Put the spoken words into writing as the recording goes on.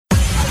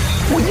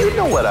Well, you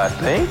know what I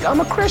think.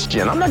 I'm a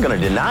Christian. I'm not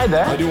going to deny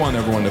that. I do want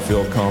everyone to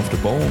feel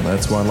comfortable.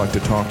 That's why I'd like to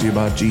talk to you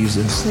about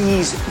Jesus.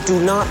 Please do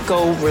not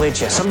go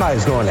religious.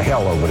 Somebody's going to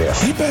hell over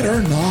this. He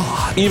better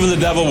not. Even the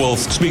devil will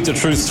speak the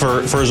truth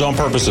for his own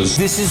purposes.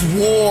 This is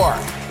war.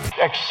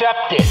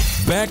 Accept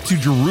it. Back to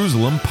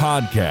Jerusalem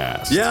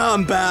podcast. Yeah,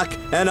 I'm back,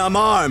 and I'm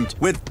armed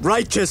with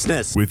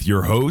righteousness. With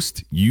your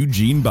host,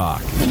 Eugene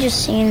Bach. He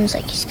just seems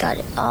like he's got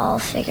it all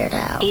figured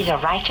out. He's a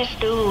righteous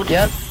dude.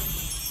 Yep.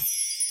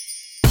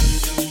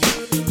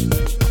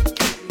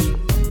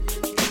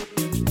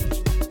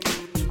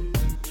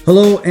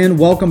 Hello and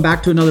welcome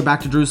back to another Back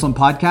to Jerusalem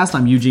podcast.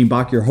 I'm Eugene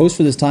Bach, your host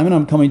for this time, and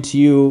I'm coming to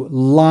you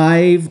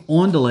live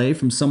on delay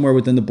from somewhere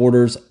within the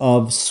borders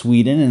of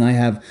Sweden. And I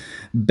have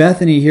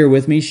Bethany here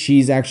with me.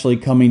 She's actually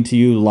coming to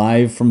you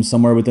live from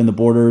somewhere within the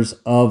borders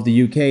of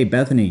the UK.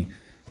 Bethany,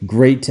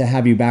 great to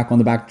have you back on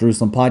the Back to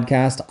Jerusalem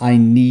podcast. I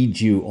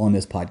need you on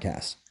this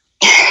podcast.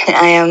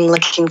 I am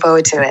looking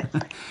forward to it.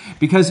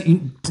 Because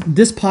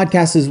this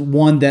podcast is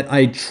one that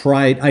I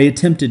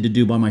attempted to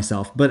do by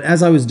myself. But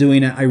as I was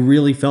doing it, I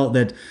really felt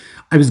that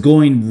I was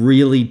going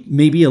really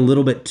maybe a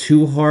little bit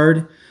too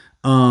hard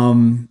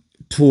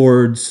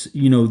towards,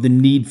 the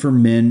need for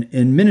men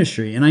in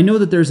ministry. And I know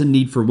that there's a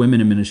need for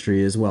women in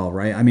ministry as well,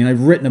 right? I mean,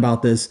 I've written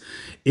about this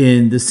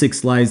in the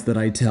 6 lies that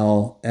I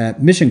tell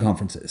at mission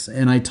conferences.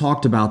 And I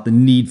talked about the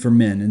need for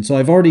men. And so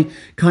I've already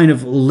kind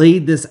of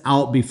laid this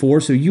out before.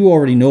 So you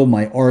already know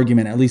my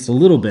argument, at least a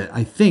little bit,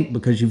 I think,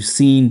 because you've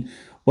seen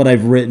what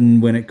I've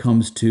written when it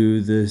comes to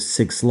the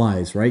 6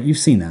 lies, right? You've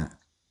seen that.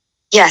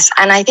 Yes,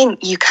 and I think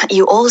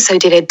you also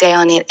did a day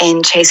on it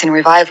in Chase and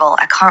Revival.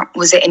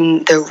 Was it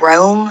in the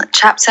Rome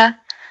chapter?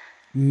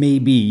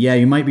 Maybe. Yeah,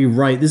 you might be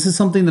right. This is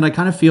something that I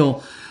kind of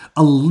feel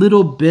a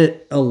little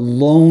bit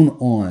alone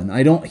on.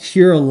 I don't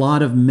hear a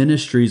lot of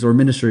ministries or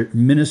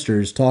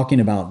ministers talking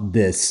about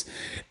this.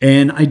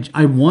 And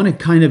I want to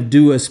kind of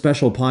do a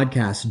special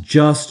podcast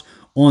just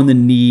on the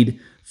need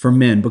for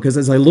men, because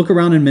as I look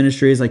around in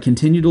ministries, I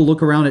continue to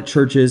look around at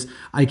churches,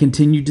 I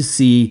continue to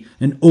see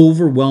an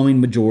overwhelming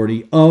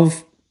majority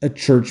of a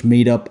church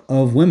made up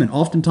of women,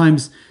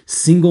 oftentimes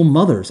single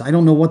mothers. I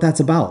don't know what that's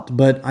about,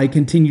 but I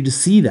continue to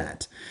see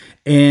that.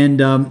 And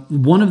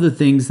one of the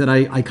things that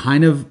I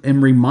kind of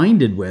am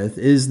reminded with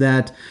is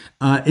that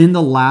in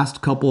the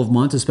last couple of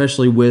months,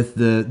 especially with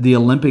the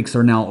Olympics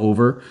are now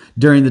over,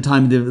 during the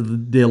time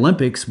of the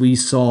Olympics, we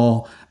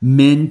saw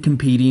men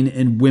competing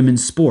in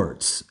women's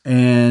sports.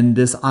 And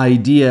this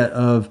idea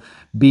of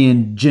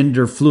being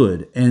gender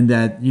fluid and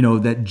that,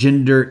 that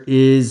gender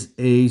is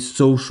a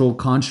social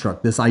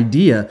construct. This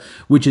idea,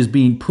 which is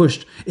being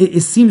pushed,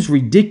 it seems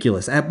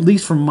ridiculous, at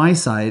least from my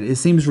side, it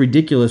seems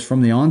ridiculous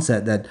from the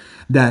onset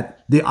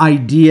that the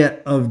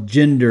idea of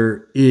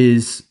gender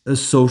is a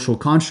social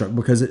construct,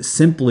 because it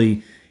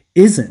simply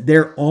isn't.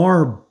 There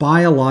are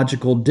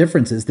biological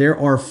differences. There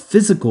are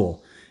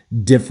physical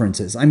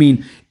differences. I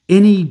mean,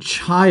 any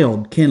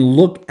child can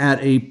look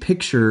at a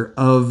picture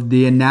of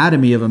the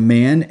anatomy of a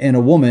man and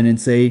a woman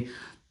and say,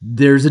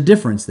 there's a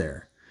difference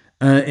there.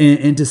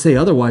 And to say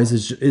otherwise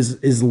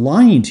is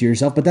lying to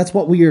yourself, but that's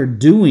what we are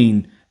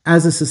doing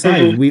as a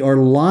society. We are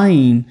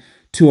lying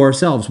to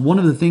ourselves. One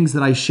of the things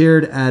that I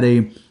shared at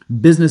a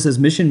business as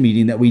mission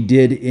meeting that we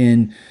did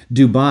in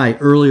Dubai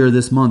earlier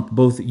this month,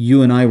 both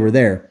you and I were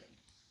there,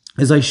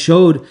 is I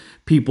showed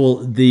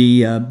people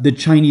the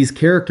Chinese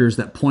characters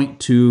that point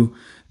to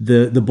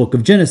the book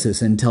of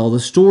Genesis and tell the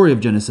story of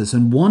Genesis.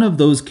 And one of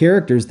those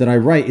characters that I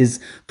write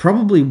is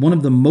probably one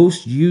of the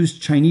most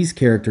used Chinese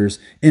characters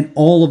in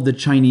all of the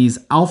Chinese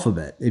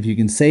alphabet, if you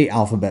can say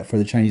alphabet for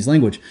the Chinese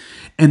language.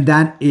 And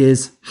that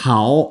is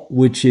Hao,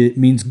 which it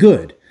means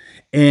good.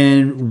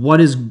 And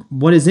what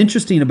is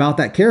interesting about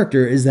that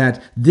character is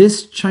that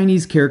this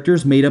Chinese character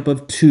is made up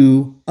of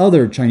 2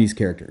 other Chinese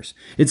characters.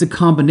 It's a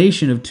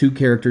combination of 2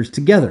 characters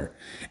together.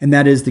 And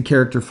that is the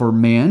character for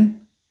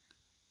man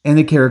and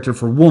the character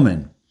for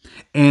woman.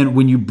 And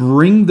when you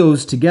bring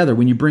those together,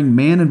 when you bring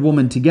man and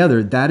woman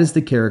together, that is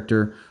the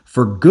character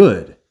for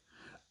good.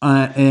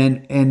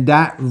 And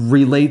that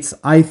relates,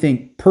 I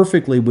think,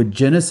 perfectly with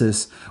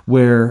Genesis,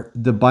 where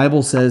the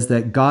Bible says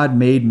that God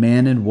made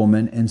man and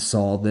woman and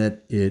saw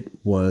that it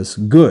was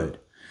good.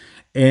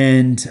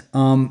 And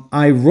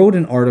I wrote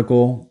an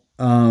article.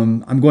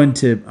 I'm going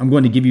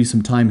to give you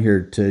some time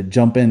here to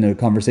jump into a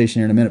conversation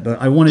here in a minute, but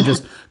I want to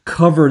just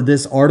cover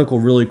this article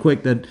really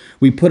quick that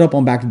we put up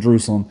on Back to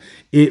Jerusalem.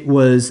 It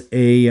was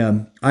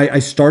I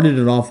started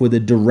it off with a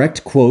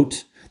direct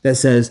quote that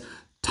says,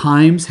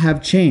 "Times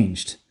have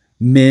changed.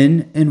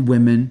 Men and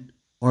women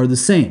are the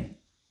same."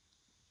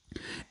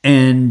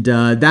 And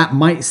that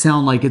might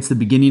sound like it's the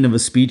beginning of a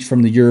speech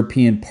from the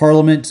European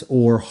Parliament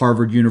or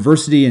Harvard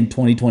University in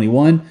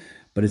 2021,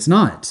 but it's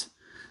not.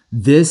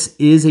 This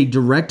is a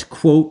direct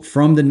quote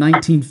from the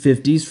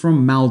 1950s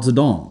from Mao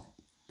Zedong.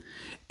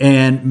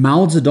 And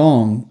Mao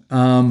Zedong,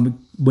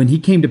 when he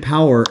came to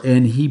power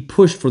and he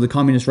pushed for the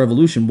communist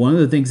revolution, one of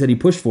the things that he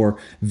pushed for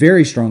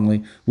very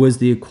strongly was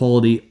the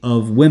equality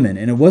of women.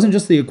 And it wasn't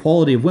just the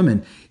equality of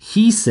women.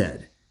 He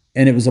said,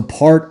 and it was a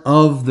part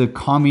of the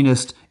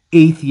communist,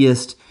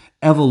 atheist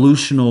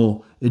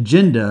evolutional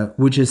agenda,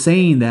 which is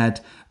saying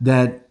that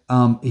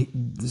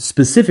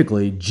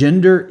specifically,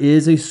 gender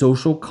is a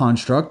social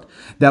construct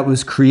that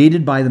was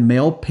created by the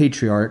male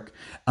patriarch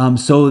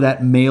so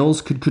that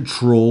males could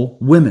control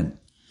women.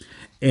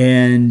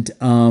 And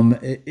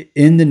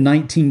in the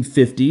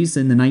 1950s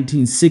and the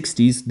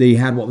 1960s, they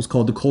had what was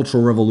called the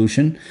Cultural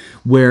Revolution,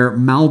 where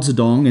Mao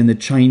Zedong and the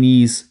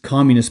Chinese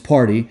Communist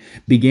Party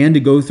began to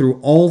go through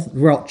all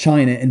throughout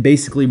China and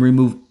basically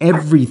remove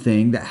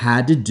everything that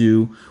had to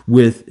do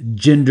with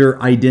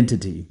gender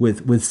identity,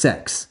 with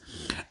sex.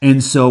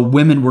 And so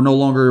women were no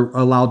longer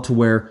allowed to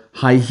wear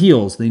high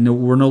heels. They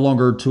were no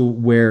longer to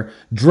wear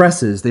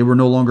dresses. They were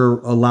no longer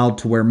allowed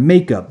to wear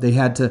makeup. They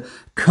had to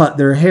cut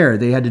their hair.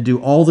 They had to do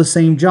all the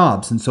same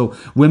jobs. And so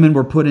women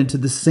were put into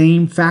the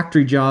same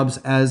factory jobs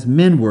as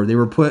men were. They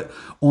were put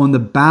on the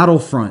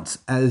battlefronts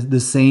as the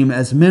same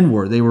as men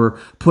were. They were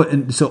put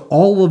in. So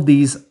all of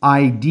these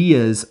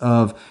ideas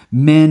of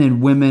men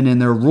and women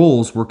and their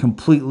roles were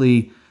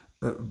completely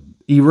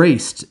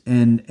erased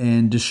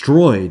and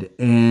destroyed.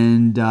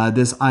 And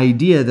this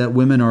idea that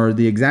women are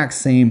the exact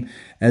same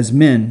as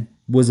men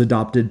was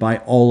adopted by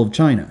all of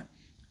China.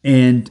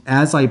 And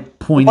as I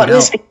pointed out, what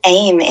was the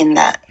aim in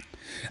that?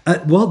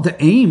 Well, the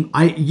aim,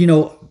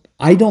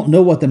 I don't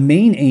know what the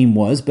main aim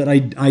was, but I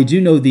do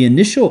know the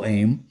initial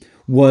aim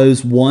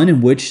was one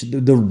in which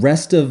the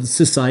rest of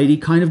society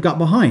kind of got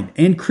behind,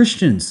 and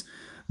Christians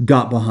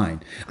got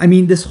behind. I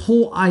mean, this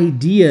whole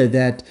idea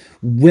that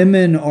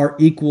women are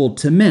equal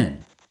to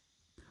men,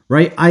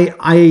 right?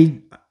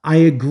 I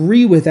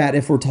agree with that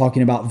if we're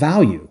talking about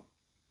value,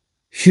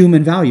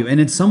 human value. And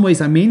in some ways,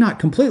 I may not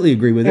completely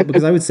agree with it,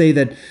 because I would say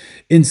that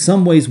in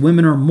some ways,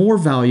 women are more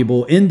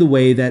valuable in the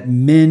way that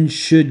men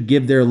should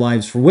give their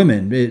lives for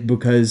women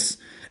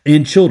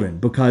and children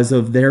because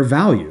of their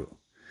value.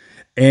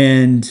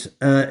 And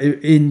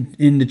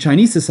in the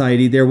Chinese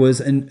society, there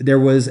was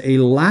a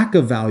lack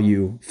of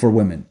value for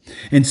women.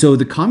 And so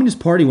the Communist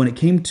Party, when it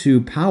came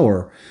to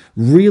power,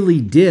 really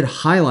did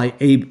highlight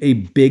a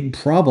big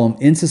problem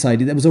in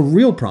society that was a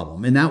real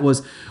problem. And that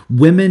was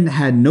women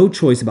had no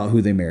choice about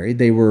who they married.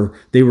 They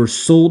were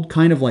sold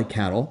kind of like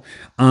cattle.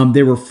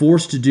 They were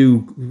forced to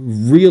do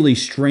really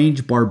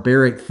strange,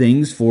 barbaric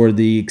things for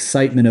the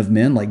excitement of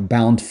men, like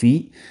bound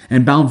feet.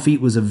 And bound feet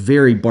was a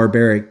very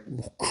barbaric,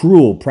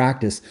 cruel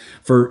practice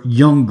for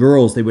young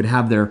girls. They would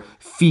have their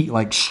feet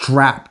like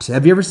strapped.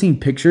 Have you ever seen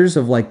pictures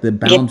of like the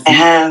bound feet? I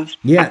have.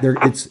 Yeah,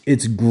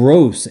 it's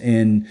gross.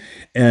 And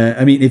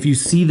I mean, if you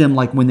see them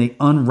like when they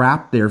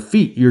unwrap their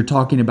feet, you're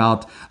talking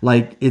about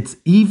like, it's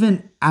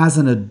even as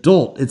an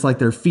adult, it's like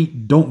their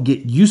feet don't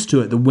get used to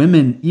it. The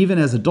women, even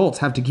as adults,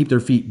 have to keep their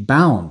feet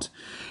bound.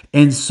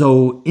 And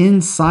so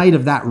inside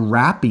of that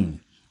wrapping,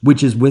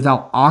 which is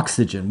without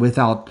oxygen,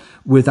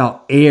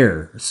 without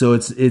air, so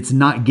it's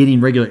not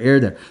getting regular air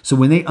there. So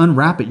when they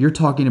unwrap it, you're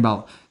talking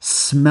about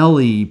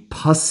smelly,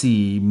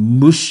 pussy,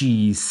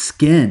 mushy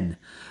skin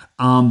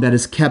that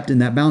is kept in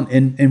that bound.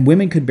 And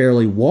women could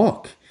barely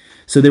walk.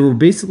 So they were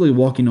basically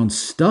walking on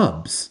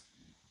stubs.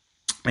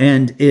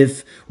 And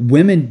if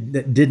women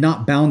that did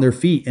not bound their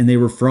feet and they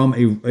were from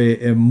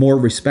a more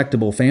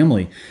respectable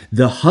family,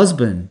 the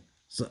husband,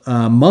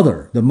 the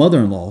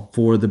mother-in-law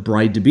for the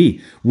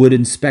bride-to-be would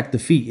inspect the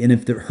feet. And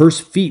if her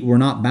feet were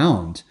not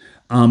bound,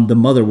 the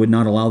mother would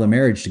not allow the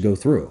marriage to go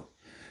through.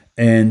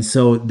 And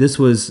so this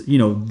was,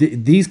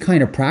 these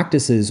kind of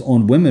practices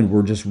on women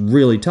were just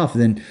really tough.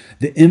 Then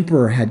the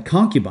emperor had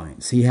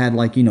concubines. He had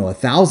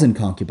 1,000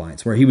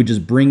 concubines where he would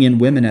just bring in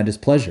women at his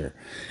pleasure.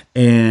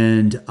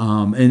 And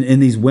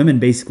these women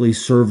basically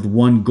served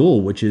one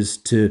goal, which is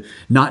to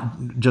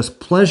not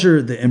just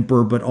pleasure the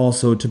emperor, but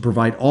also to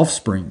provide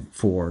offspring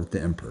for the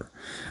emperor.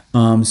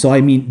 So, I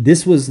mean,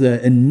 this was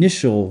the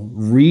initial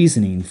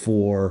reasoning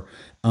for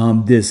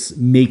this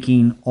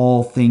making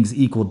all things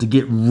equal, to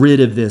get rid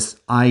of this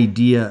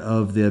idea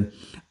of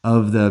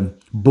the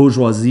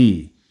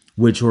bourgeoisie,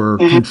 which were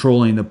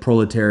controlling the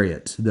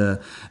proletariat,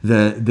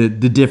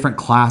 the different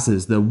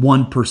classes, the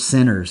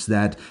 1%ers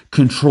that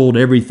controlled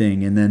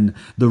everything, and then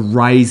the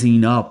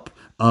rising up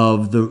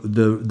of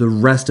the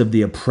rest of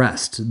the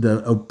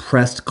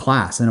oppressed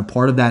class. And a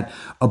part of that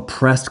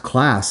oppressed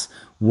class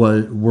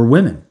were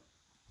women.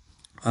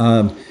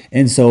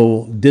 And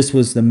so this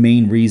was the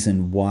main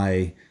reason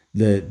why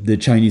the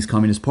Chinese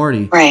Communist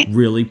Party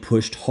really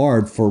pushed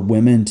hard for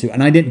women to,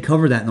 and I didn't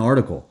cover that in the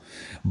article,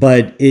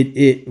 but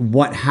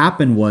what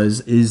happened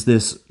is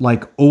this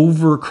like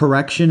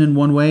overcorrection in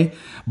one way,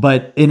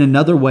 but in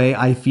another way,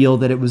 I feel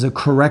that it was a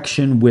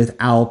correction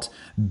without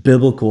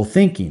biblical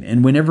thinking.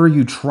 And whenever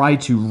you try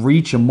to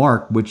reach a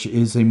mark, which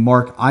is a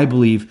mark, I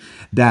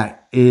believe,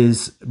 that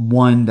is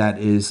one that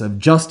is of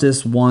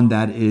justice, one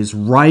that is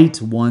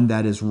right, one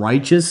that is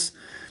righteous,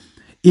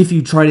 if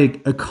you try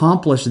to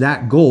accomplish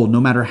that goal,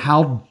 no matter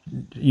how,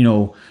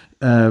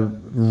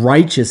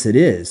 righteous it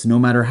is, no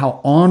matter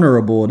how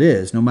honorable it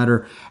is, no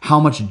matter how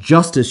much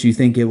justice you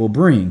think it will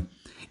bring,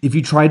 if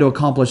you try to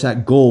accomplish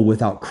that goal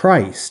without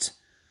Christ,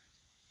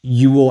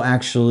 you will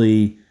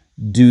actually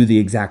do the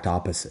exact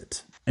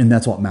opposite. And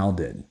that's what Mao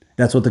did.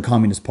 That's what the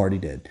Communist Party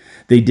did.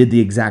 They did the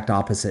exact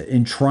opposite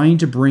in trying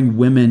to bring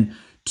women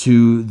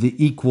to the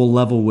equal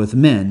level with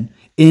men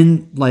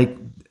in like,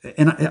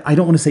 and I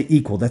don't want to say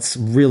equal, that's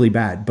really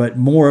bad, but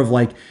more of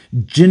like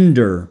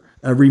gender,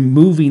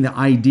 removing the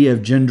idea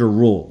of gender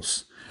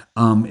roles,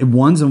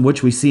 ones in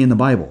which we see in the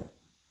Bible.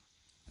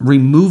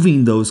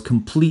 Removing those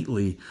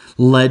completely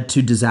led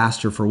to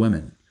disaster for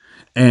women.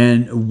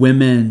 And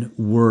women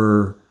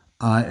were,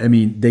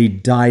 they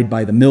died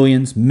by the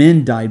millions.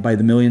 Men died by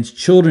the millions.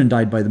 Children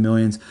died by the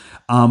millions.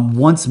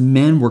 Once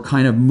men were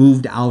kind of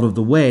moved out of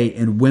the way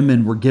and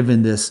women were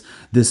given this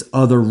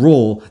other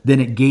role, then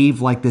it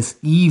gave like this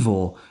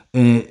evil,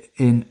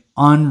 an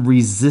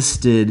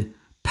unresisted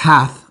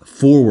path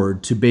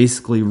forward to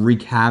basically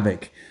wreak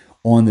havoc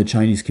on the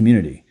Chinese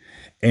community.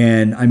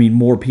 And I mean,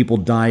 more people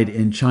died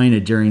in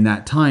China during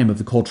that time of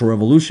the Cultural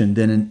Revolution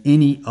than in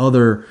any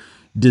other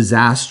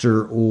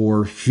disaster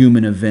or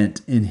human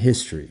event in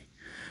history.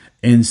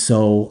 And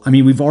so, I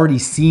mean, we've already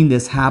seen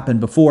this happen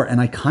before, and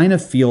I kind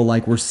of feel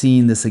like we're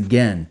seeing this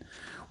again,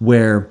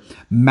 where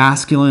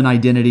masculine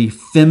identity,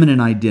 feminine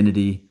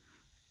identity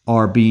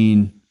are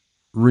being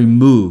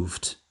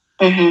removed.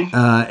 Mm-hmm.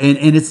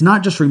 And it's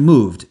not just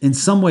removed. In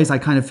some ways, I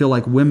kind of feel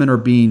like women are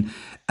being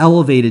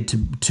elevated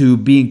to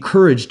be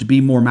encouraged to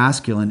be more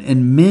masculine,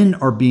 and men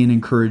are being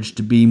encouraged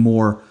to be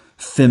more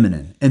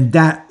feminine. And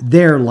that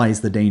there lies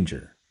the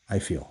danger, I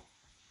feel.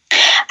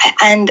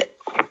 And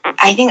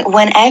I think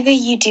whenever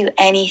you do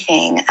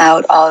anything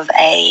out of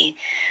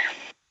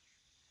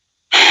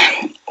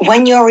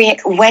when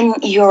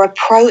your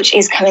approach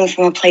is coming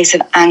from a place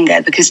of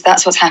anger, because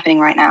that's what's happening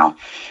right now,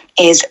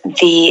 is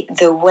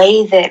the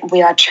way that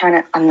we are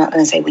trying to, I'm not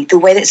going to say the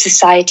way that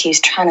society is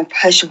trying to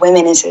push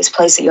women into this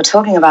place that you're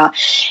talking about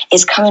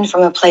is coming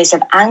from a place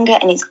of anger,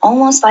 and it's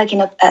almost like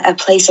in a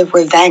place of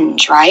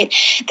revenge, right?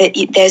 That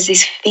there's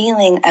this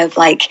feeling of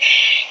like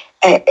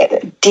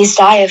a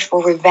desire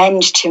for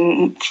revenge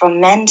for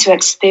men to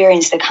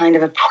experience the kind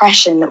of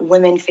oppression that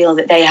women feel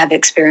that they have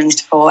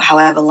experienced for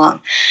however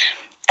long.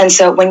 And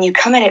so when you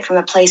come at it from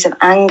a place of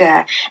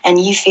anger and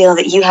you feel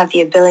that you have the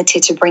ability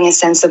to bring a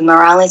sense of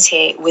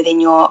morality within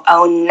your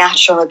own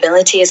natural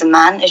ability as a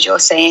man, as you're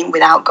saying,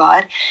 without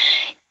God,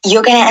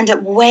 you're going to end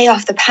up way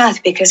off the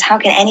path, because how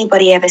can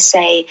anybody ever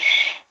say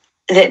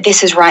that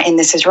this is right and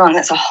this is wrong?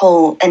 That's a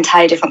whole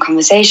entire different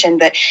conversation.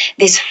 But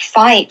this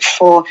fight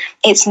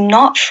it's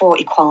not for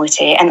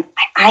equality. And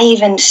I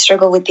even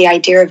struggle with the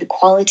idea of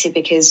equality,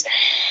 because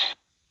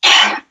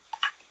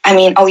I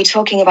mean, are we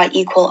talking about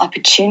equal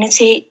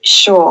opportunity?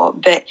 Sure,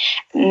 but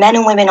men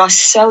and women are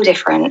so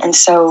different and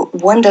so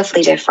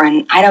wonderfully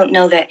different. I don't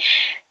know that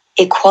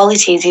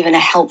equality is even a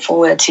helpful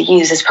word to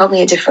use. It's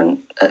probably a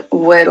different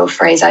word or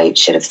phrase I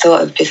should have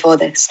thought of before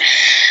this.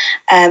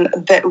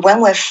 But when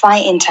we're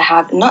fighting to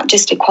have not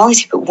just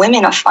equality, but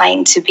women are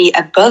fighting to be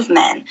above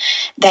men,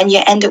 then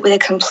you end up with a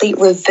complete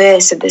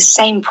reverse of the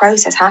same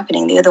process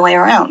happening the other way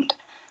around.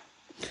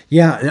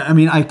 Yeah, I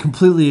mean, I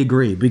completely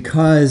agree,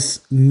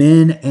 because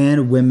men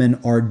and women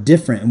are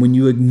different. And when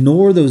you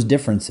ignore those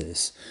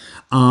differences,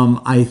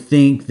 I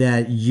think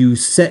that you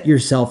set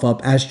yourself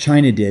up, as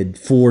China did,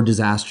 for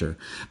disaster.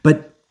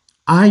 But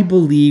I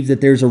believe that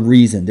there's a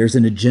reason, there's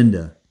an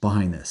agenda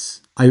behind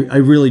this. I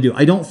really do.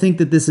 I don't think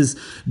that this is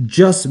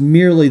just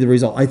merely the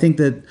result. I think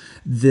that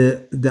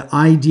the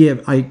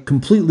idea, I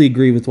completely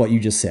agree with what you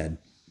just said.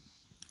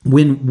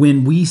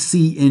 When we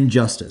see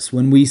injustice,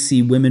 when we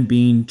see women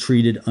being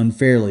treated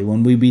unfairly,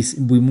 when we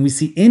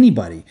see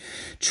anybody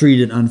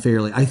treated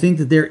unfairly, I think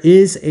that there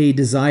is a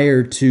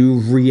desire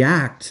to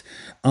react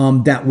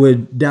that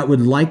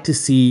would like to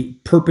see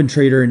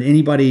perpetrator and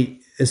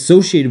anybody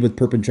associated with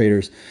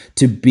perpetrators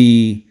to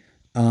be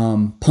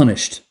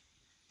punished.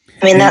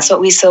 I mean, that's what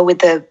we saw with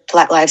the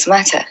Black Lives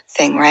Matter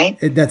thing, right?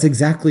 That's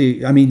exactly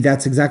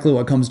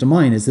what comes to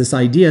mind, is this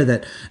idea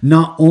that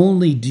not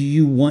only do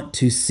you want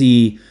to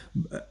see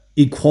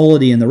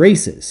equality in the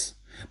races,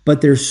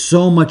 but there's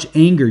so much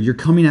anger. You're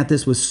coming at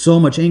this with so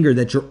much anger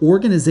that your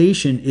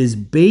organization is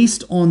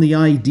based on the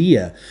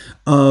idea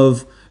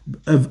of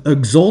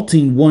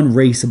exalting one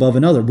race above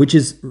another, which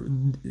is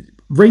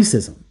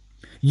racism.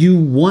 You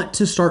want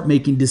to start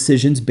making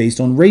decisions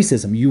based on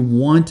racism. You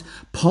want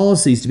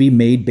policies to be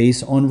made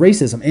based on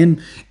racism.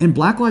 And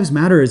Black Lives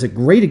Matter is a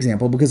great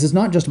example, because it's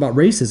not just about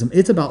racism,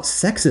 it's about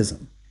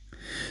sexism.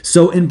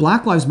 So in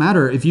Black Lives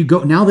Matter, if you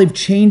go, now they've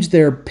changed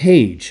their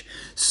page.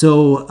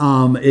 So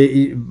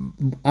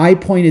I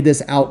pointed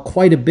this out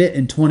quite a bit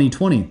in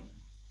 2020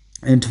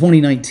 and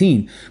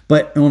 2019,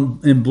 but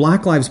in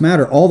Black Lives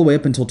Matter, all the way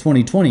up until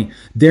 2020,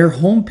 their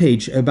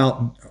homepage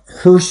about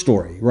her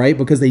story, right?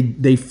 Because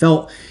they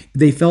felt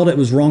it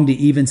was wrong to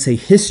even say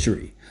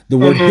history. The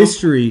word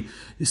history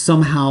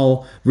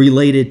somehow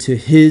related to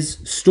his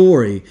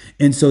story,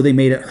 and so they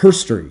made it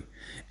herstory.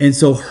 And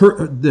so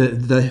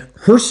the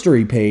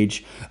herstory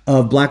page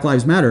of Black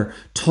Lives Matter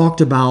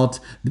talked about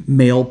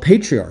male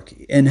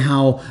patriarchy and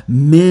how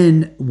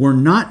men were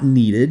not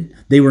needed.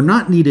 They were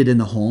not needed in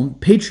the home.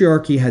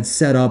 Patriarchy had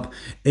set up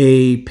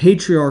a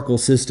patriarchal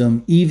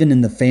system even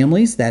in the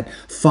families, that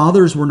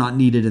fathers were not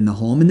needed in the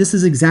home. And this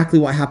is exactly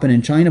what happened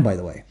in China, by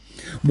the way.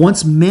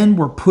 Once men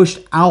were pushed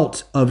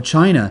out of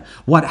China,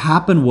 what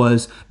happened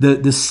was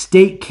the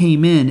state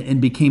came in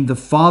and became the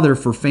father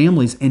for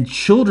families, and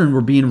children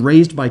were being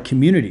raised by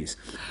communities.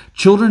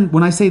 Children,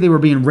 when I say they were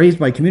being raised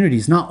by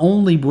communities, not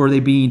only were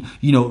they being,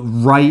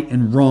 right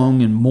and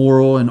wrong and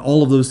moral and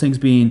all of those things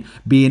being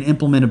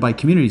implemented by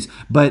communities,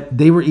 but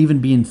they were even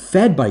being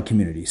fed by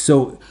communities.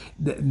 So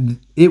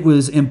it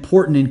was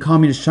important in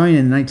communist China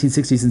in the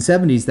 1960s and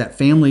 70s that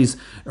families,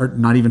 or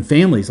not even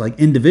families, like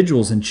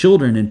individuals and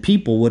children and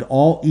people would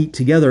all eat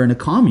together in a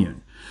commune.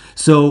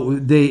 So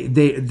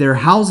their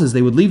houses,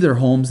 they would leave their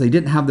homes. They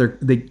didn't have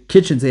the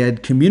kitchens. They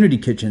had community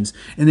kitchens,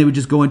 and they would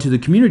just go into the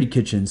community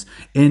kitchens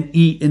and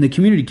eat in the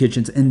community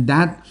kitchens. And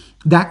that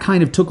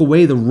kind of took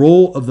away the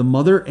role of the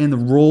mother and the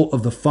role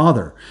of the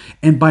father.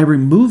 And by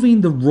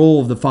removing the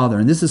role of the father,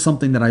 and this is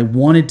something that I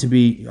wanted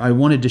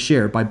to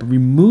share, by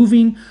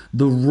removing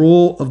the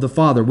role of the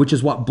father, which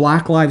is what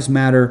Black Lives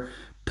Matter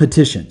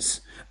petitions.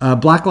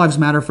 Black Lives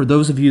Matter, for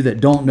those of you that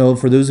don't know,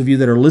 for those of you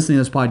that are listening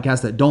to this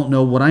podcast that don't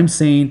know what I'm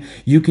saying,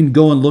 you can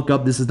go and look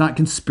up. This is not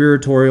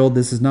conspiratorial.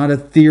 This is not a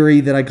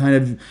theory that I kind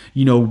of,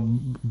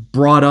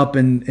 brought up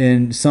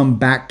in some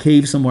back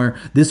cave somewhere.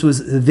 This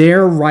was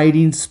their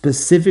writing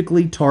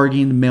specifically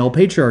targeting male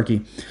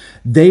patriarchy.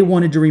 They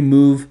wanted to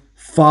remove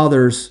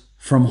fathers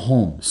from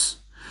homes.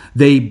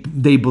 They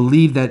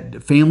believe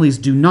that families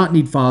do not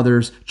need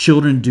fathers,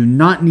 children do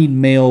not need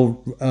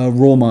male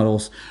role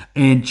models,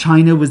 and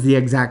China was the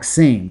exact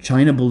same.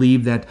 China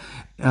believed that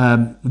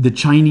the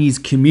Chinese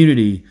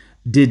community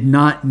did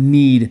not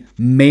need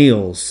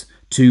males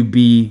to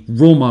be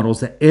role models,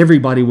 that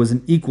everybody was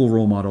an equal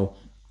role model.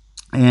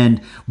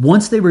 And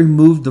once they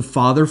removed the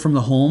father from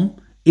the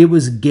home, it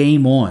was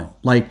game on.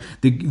 Like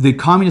the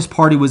Communist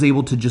Party was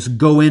able to just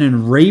go in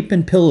and rape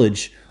and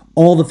pillage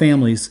all the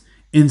families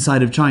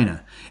inside of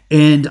China.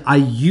 And I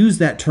use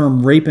that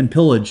term rape and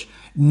pillage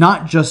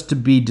not just to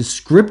be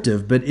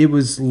descriptive, but it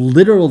was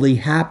literally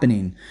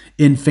happening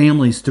in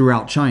families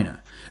throughout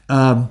China.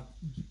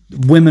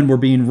 Women were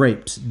being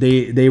raped.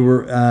 They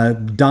were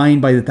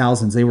dying by the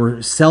thousands. They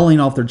were selling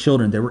off their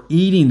children. They were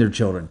eating their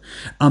children.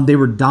 They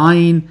were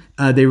dying.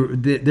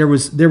 There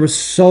was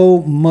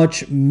so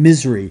much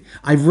misery.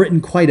 I've written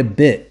quite a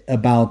bit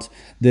about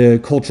the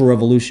Cultural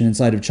Revolution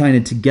inside of China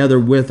together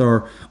with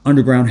our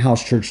underground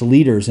house church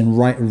leaders, and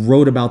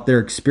wrote about their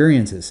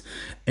experiences.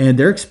 And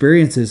their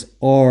experiences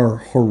are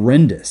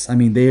horrendous. I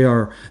mean,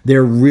 they're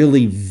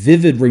really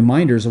vivid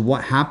reminders of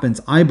what happens,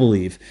 I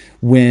believe,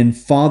 when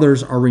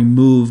fathers are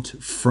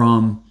removed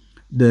from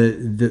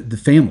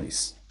the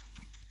families.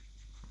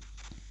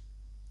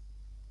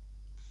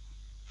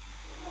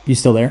 You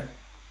still there?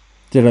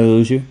 Did I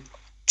lose you?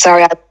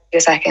 Sorry, I lost you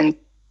a second.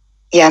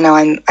 Yeah, no,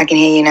 I can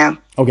hear you now.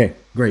 Okay,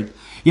 great.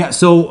 Yeah,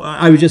 so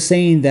I was just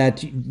saying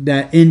that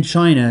in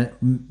China,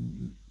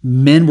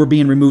 men were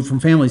being removed from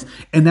families,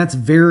 and that's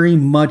very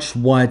much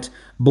what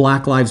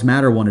Black Lives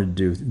Matter wanted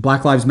to do.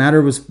 Black Lives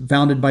Matter was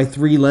founded by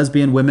 3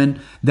 lesbian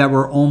women that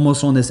were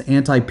almost on this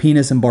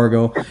anti-penis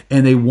embargo,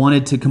 and they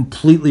wanted to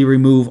completely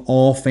remove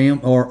all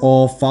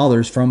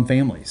fathers from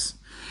families,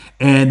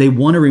 and they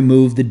want to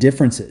remove the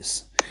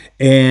differences.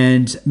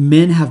 And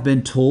men have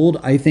been told,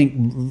 I think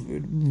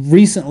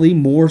recently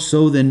more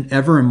so than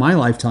ever in my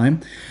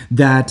lifetime,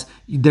 that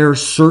there are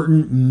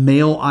certain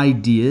male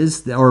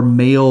ideas or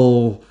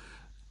male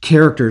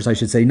characters, I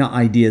should say, not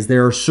ideas.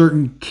 There are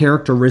certain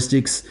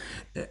characteristics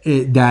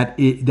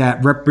that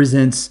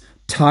represents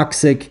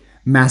toxic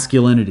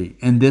masculinity,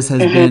 and this has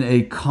been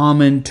a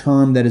common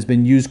term that has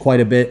been used quite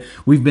a bit.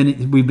 We've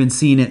been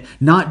seeing it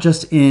not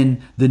just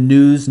in the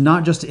news,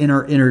 not just in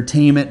our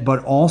entertainment,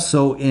 but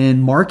also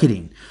in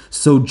marketing.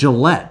 So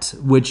Gillette,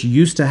 which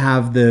used to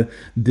have the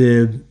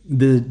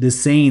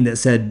saying that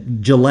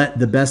said Gillette,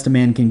 the best a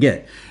man can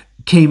get,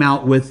 came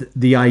out with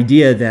the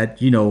idea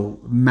that,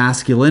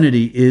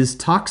 masculinity is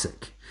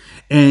toxic.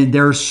 And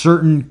there are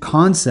certain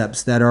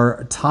concepts that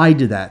are tied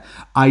to that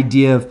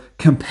idea of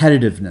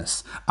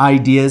competitiveness,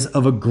 ideas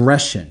of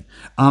aggression,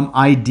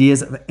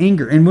 ideas of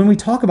anger. And when we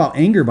talk about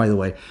anger, by the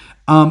way,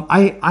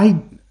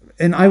 I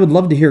would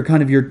love to hear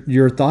kind of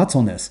your thoughts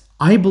on this.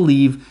 I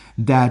believe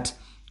that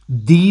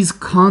these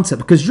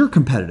concepts, because you're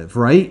competitive,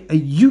 right?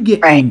 You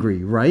get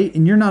angry, right?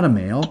 And you're not a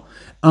male.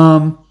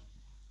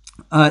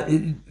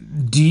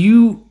 Do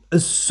you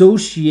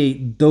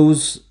associate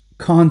those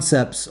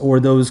concepts or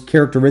those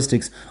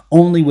characteristics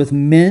only with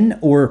men,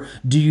 or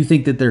do you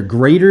think that they're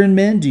greater in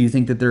men? Do you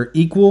think that they're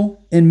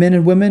equal in men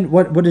and women?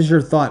 What is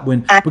your thought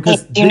when?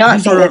 Because I do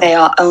not think that they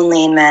are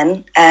only in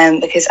men,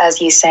 because as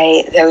you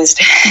say, those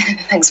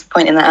thanks for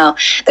pointing that out.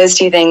 Those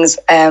 2 things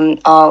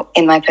are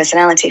in my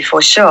personality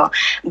for sure.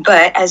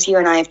 But as you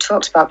and I have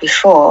talked about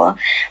before,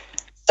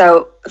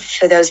 so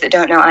for those that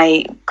don't know,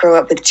 I grew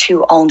up with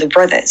 2 older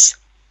brothers.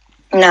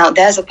 Now,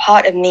 there's a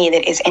part of me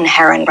that is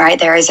inherent, right?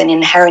 There is an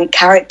inherent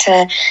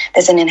character,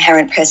 there's an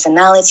inherent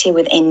personality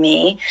within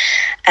me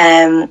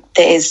that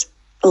is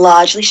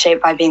largely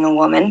shaped by being a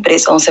woman, but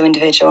it's also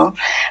individual.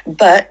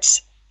 But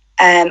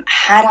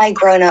had I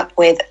grown up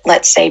with,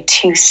 let's say,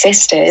 two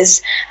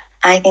sisters,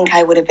 I think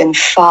I would have been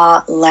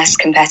far less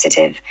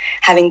competitive.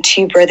 Having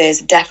two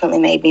brothers definitely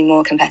made me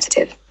more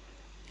competitive.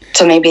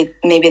 So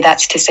maybe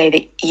that's to say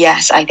that,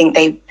 yes, I think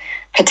they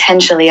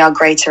potentially are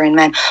greater in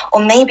men.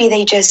 Or maybe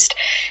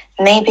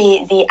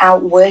maybe the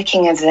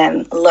outworking of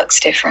them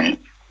looks different.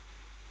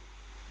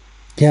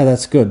 Yeah,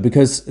 that's good,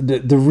 because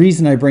the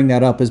reason I bring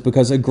that up is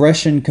because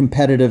aggression,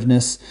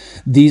 competitiveness,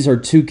 these are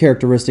two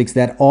characteristics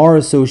that are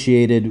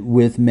associated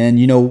with men,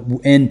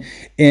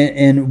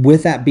 and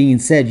with that being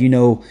said,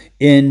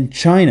 in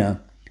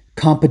China,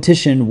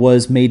 competition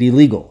was made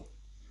illegal.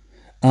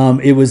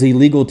 It was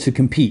illegal to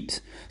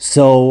compete.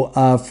 So,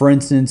 for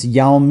instance,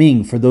 Yao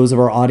Ming, for those of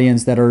our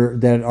audience that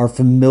are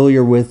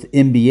familiar with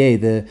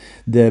NBA,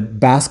 the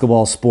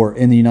basketball sport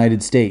in the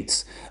United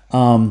States,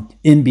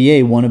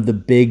 NBA, one of the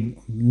big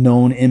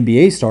known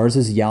NBA stars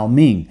is Yao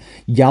Ming.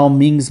 Yao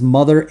Ming's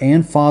mother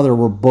and father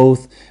were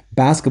both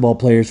basketball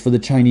players for the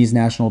Chinese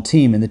national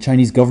team, and the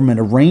Chinese government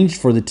arranged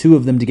for the two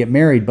of them to get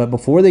married. But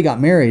before they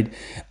got married,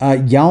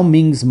 Yao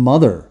Ming's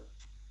mother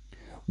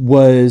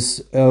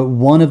was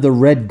one of the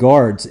Red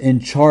Guards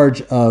in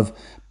charge of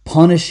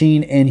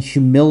punishing and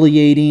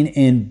humiliating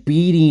and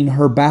beating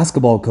her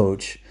basketball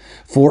coach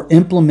for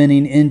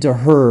implementing into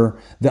her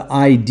the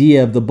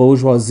idea of the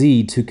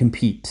bourgeoisie to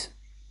compete.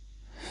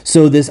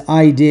 So this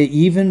idea,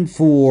 even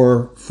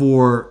for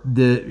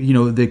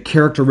the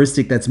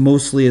characteristic that's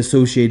mostly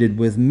associated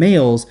with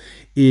males,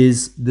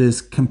 is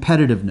this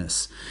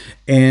competitiveness.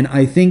 And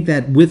I think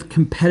that with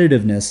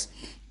competitiveness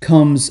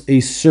comes a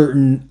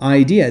certain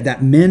idea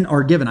that men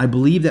are given. I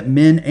believe that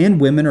men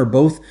and women are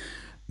both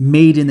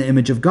made in the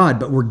image of God,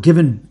 but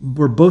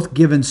we're both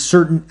given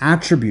certain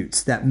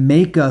attributes that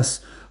make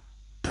us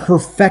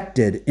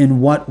perfected in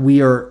what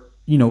we are,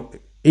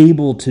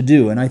 able to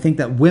do. And I think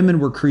that women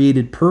were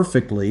created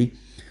perfectly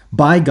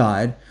by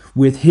God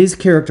with his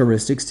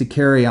characteristics to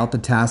carry out the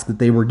task that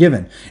they were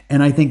given.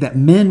 And I think that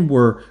men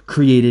were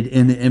created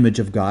in the image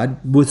of God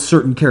with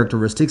certain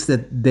characteristics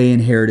that they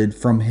inherited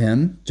from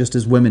him, just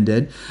as women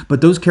did.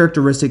 But those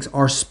characteristics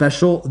are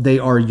special, they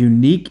are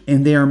unique,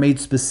 and they are made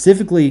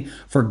specifically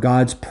for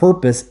God's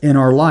purpose in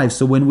our lives.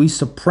 So when we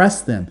suppress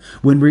them,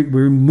 when we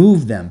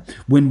remove them,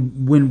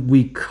 when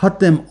we cut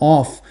them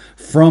off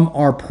from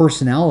our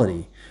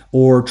personality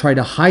or try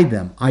to hide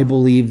them, I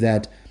believe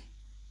that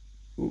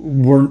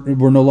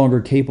we're no longer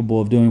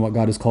capable of doing what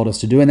God has called us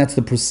to do. And that's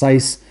the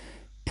precise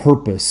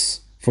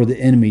purpose for the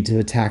enemy to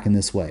attack in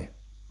this way.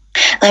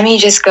 Let me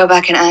just go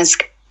back and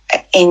ask,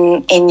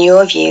 in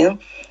your view,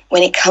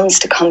 when it comes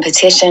to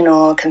competition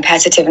or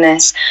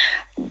competitiveness,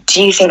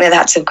 do you think that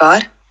that's of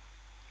God?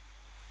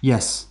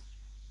 Yes.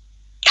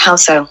 How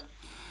so?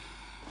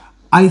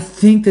 I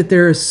think that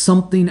there is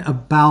something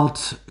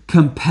about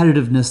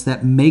competitiveness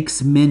that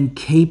makes men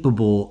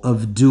capable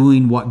of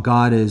doing what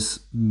God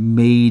has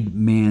made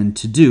man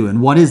to do. And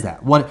what is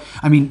that?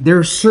 There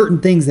are certain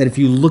things that if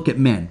you look at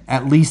men,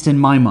 at least in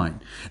my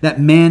mind, that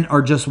men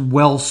are just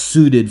well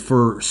suited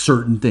for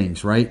certain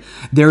things, right?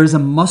 There is a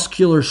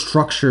muscular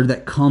structure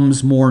that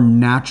comes more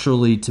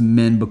naturally to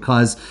men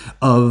because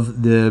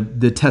of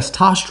the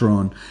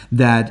testosterone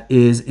that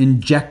is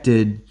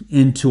injected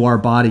into our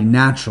body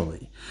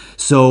naturally.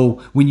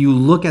 So when you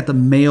look at the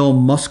male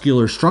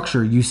muscular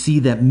structure, you see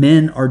that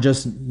men are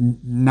just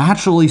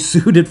naturally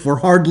suited for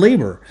hard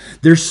labor.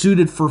 They're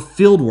suited for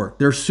field work.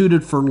 They're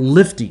suited for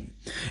lifting.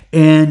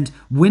 And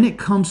when it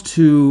comes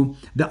to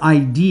the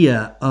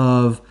idea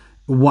of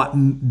what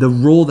the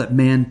role that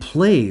man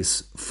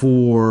plays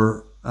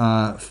for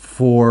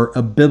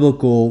a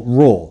biblical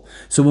role.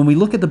 So when we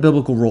look at the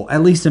biblical role,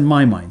 at least in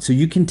my mind, so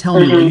you can tell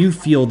me what you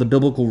feel the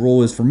biblical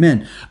role is for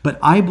men, but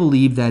I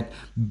believe that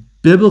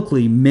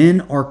biblically, men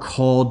are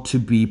called to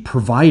be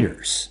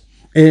providers.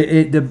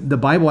 The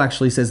Bible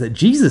actually says that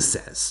Jesus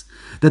says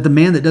that the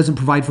man that doesn't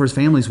provide for his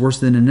family is worse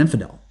than an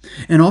infidel.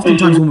 And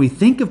oftentimes when we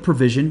think of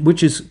provision,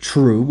 which is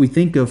true, we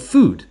think of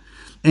food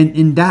and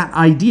in that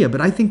idea. But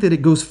I think that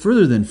it goes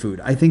further than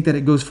food. I think that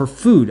it goes for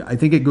food. I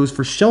think it goes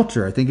for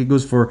shelter. I think it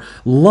goes for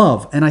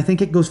love. And I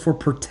think it goes for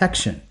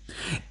protection.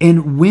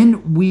 And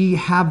when we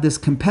have this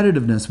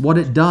competitiveness, what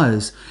it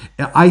does,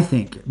 I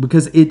think,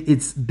 because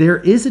there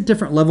is a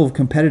different level of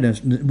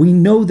competitiveness. We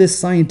know this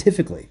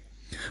scientifically.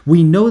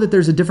 We know that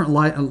there's a different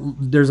level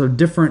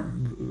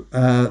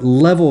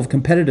of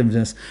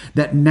competitiveness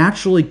that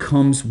naturally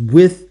comes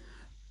with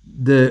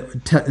the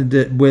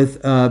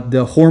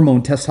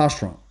hormone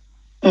testosterone.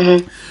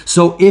 Mm-hmm.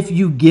 So if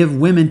you give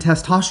women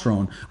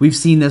testosterone, we've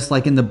seen this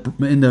like in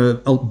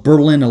the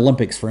Berlin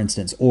Olympics, for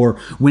instance, or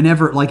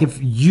whenever, like if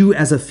you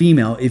as a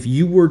female, if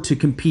you were to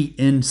compete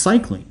in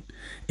cycling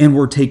and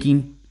were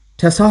taking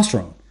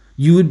testosterone,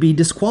 you would be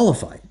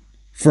disqualified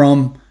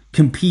from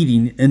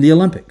competing in the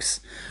Olympics.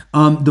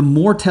 The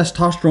more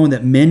testosterone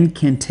that men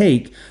can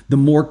take, the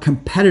more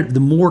competitive, the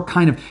more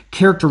kind of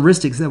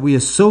characteristics that we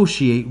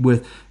associate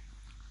with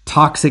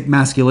toxic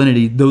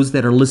masculinity. Those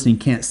that are listening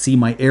can't see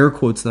my air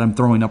quotes that I'm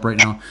throwing up right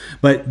now,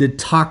 but the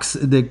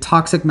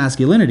toxic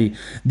masculinity,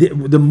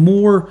 the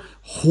more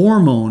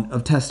hormone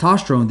of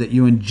testosterone that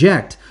you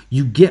inject,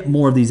 you get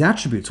more of these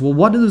attributes. Well,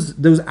 what do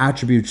those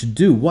attributes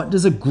do? What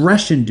does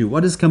aggression do?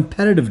 What does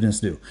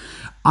competitiveness do?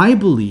 I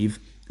believe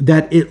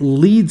that it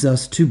leads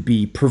us to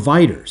be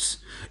providers.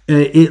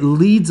 It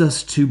leads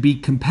us to be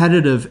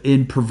competitive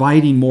in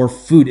providing more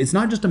food. It's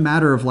not just a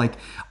matter of like,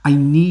 I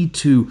need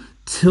to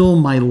till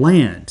my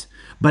land,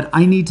 but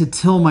I need to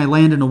till my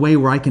land in a way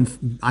where I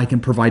can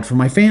provide for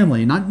my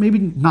family,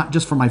 not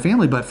just for my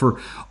family, but for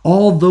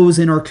all those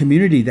in our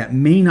community that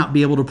may not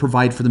be able to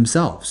provide for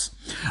themselves.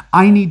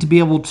 I need to be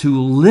able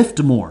to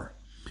lift more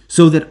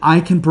so that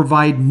I can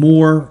provide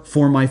more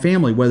for my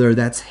family, whether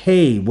that's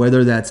hay,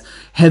 whether that's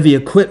heavy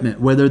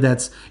equipment, whether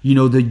that's,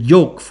 the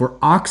yoke for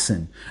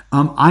oxen.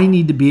 I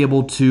need to be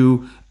able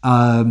to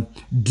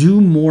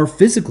do more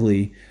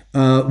physically,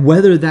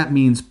 whether that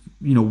means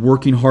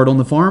working hard on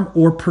the farm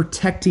or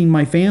protecting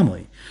my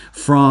family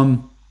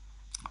from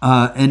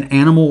an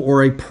animal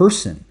or a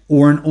person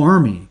or an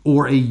army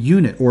or a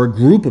unit or a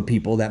group of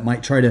people that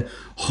might try to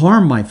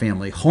harm my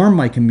family, harm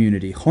my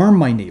community, harm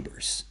my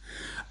neighbors.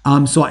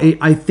 So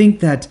I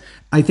think that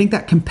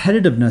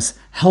competitiveness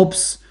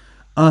helps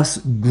us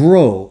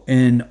grow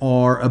in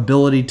our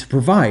ability to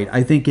provide.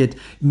 I think it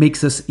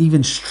makes us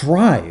even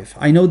strive.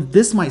 I know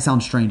this might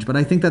sound strange, but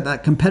I think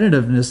that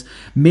competitiveness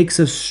makes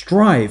us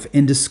strive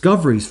in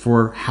discoveries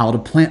for how to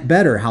plant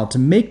better, how to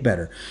make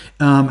better.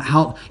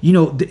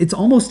 It's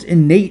almost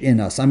innate in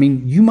us. I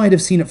mean, you might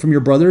have seen it from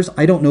your brothers.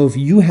 I don't know if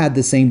you had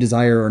the same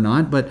desire or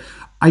not, but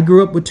I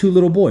grew up with two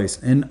little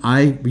boys, and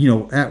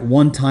at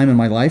one time in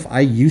my life,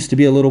 I used to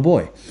be a little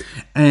boy.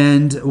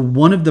 And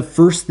one of the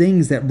first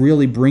things that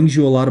really brings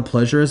you a lot of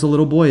pleasure as a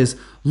little boy is,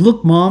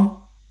 look,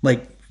 Mom,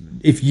 like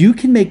if you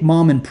can make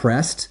Mom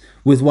impressed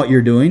with what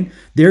you're doing,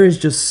 there is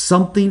just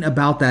something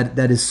about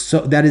that is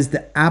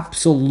the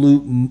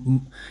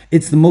absolute,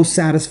 it's the most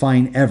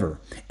satisfying ever.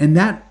 And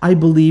that, I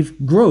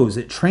believe, grows,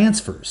 it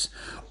transfers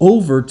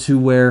over to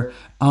where,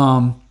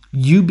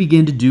 you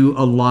begin to do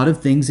a lot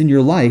of things in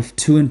your life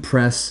to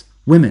impress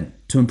women,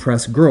 to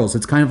impress girls.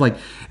 It's kind of like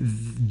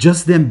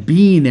just them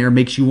being there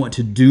makes you want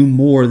to do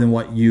more than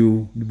what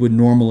you would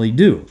normally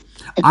do.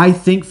 I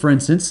think, for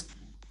instance,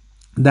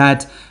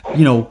 that,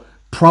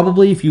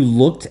 probably if you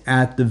looked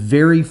at the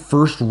very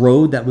first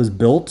road that was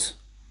built,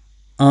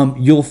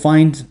 you'll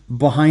find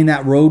behind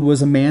that road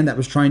was a man that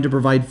was trying to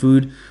provide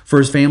food for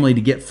his family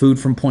to get food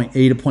from point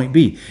A to point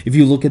B. If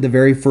you look at the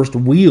very first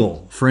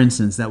wheel, for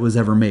instance, that was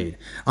ever made,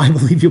 I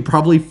believe you'll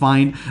probably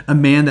find a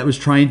man that was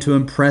trying to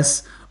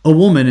impress a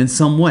woman in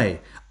some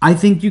way. I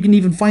think you can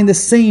even find the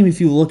same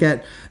if you look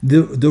at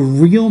the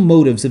real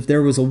motives. If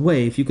there was a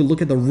way, if you could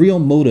look at the real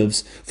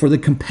motives for the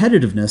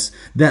competitiveness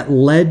that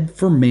led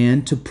for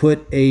man to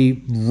put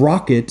a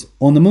rocket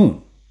on the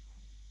moon.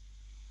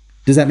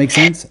 Does that make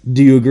sense?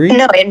 Do you agree?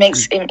 No, it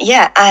makes,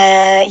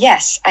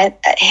 yes.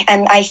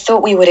 And I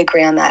thought we would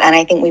agree on that. And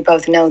I think we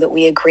both know that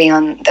we agree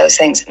on those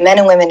things. Men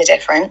and women are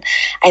different.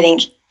 I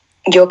think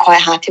you're quite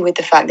happy with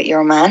the fact that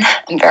you're a man.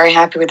 I'm very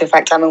happy with the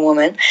fact I'm a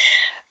woman.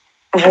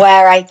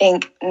 Where I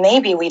think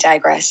maybe we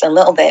digress a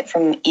little bit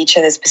from each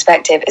other's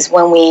perspective is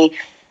when we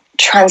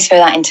transfer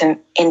that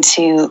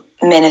into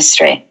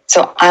ministry.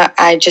 So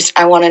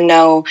I want to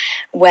know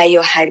where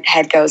your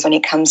head goes when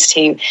it comes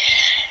to,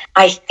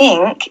 I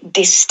think,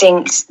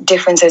 distinct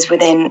differences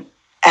within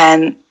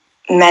men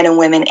and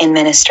women in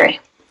ministry.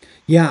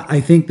 Yeah,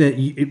 I think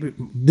that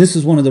this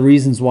is one of the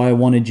reasons why I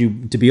wanted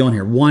you to be on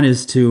here. One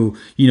is to,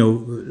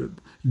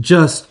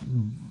 just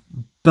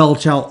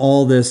belch out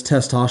all this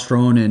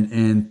testosterone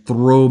and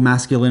throw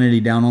masculinity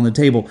down on the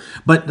table,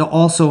 but to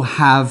also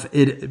have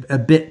it a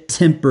bit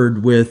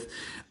tempered with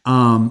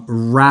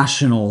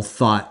rational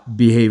thought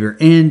behavior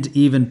and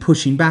even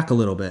pushing back a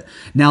little bit.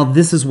 Now,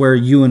 this is where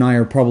you and I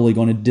are probably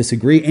going to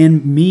disagree,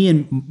 and me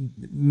and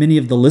many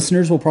of the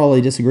listeners will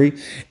probably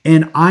disagree,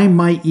 and I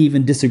might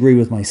even disagree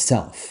with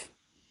myself.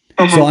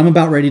 So I'm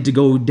about ready to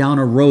go down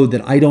a road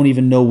that I don't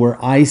even know where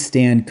I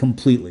stand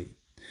completely.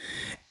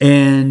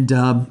 And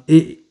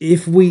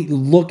if we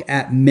look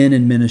at men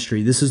in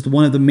ministry, this is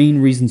one of the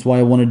main reasons why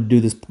I wanted to do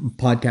this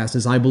podcast,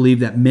 is I believe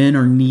that men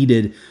are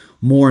needed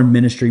more in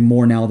ministry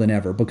more now than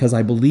ever, because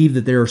I believe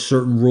that there are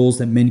certain roles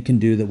that men can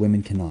do that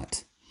women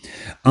cannot.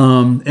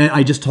 And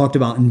I just talked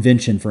about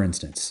invention, for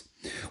instance.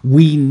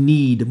 We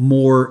need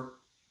more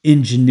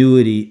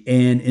ingenuity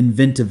and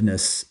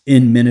inventiveness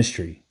in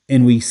ministry,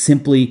 and we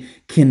simply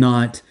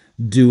cannot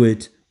do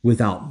it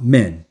without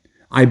men.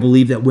 I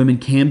believe that women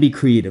can be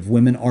creative.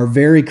 Women are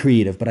very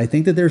creative, but I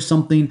think that there's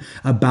something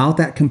about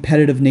that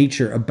competitive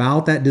nature,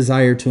 about that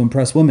desire to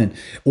impress women,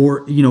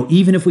 or,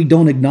 even if we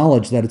don't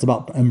acknowledge that it's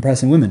about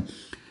impressing women,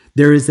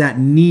 there is that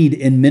need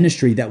in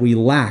ministry that we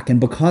lack. And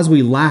because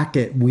we lack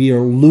it, we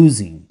are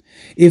losing.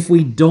 If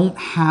we don't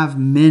have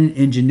men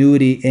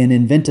ingenuity and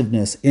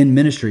inventiveness in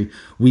ministry,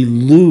 we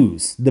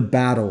lose the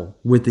battle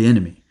with the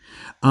enemy.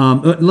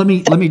 Let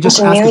me just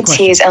ask a question.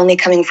 Ingenuity is only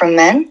coming from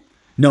men?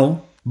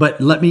 No,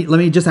 but let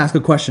me just ask a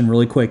question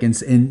really quick,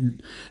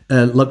 and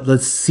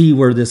let's see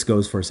where this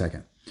goes for a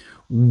second.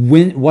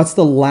 What's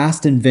the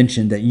last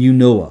invention that you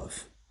know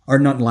of? Or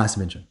not the last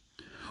invention.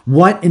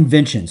 What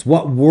inventions,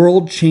 what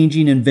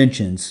world-changing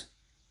inventions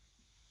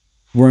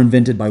were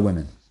invented by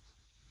women?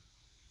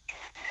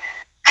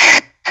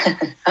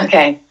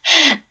 Okay.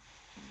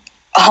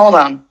 Hold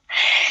on.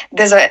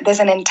 There's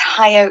an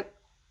entire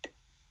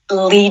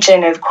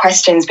legion of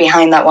questions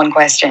behind that one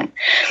question.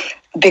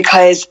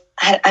 Because,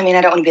 I mean,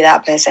 I don't want to be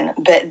that person,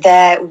 but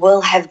there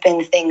will have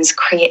been things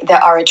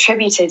that are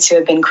attributed to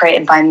have been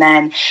created by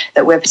men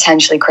that were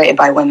potentially created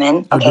by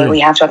women. Okay, we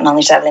have to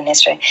acknowledge that within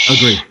history.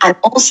 Agree. And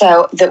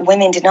also that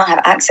women did not have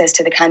access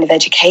to the kind of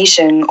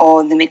education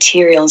or the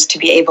materials to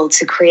be able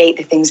to create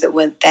the things that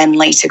were then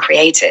later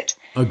created.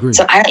 Agree.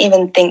 So I don't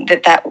even think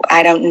that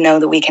I don't know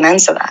that we can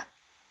answer that.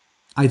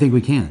 I think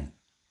we can.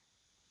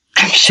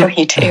 I'm sure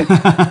you do.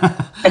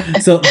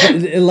 So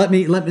let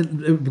me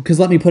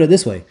put it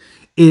this way: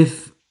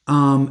 if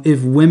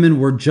women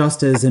were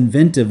just as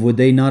inventive, would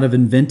they not have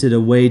invented a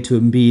way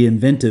to be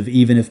inventive,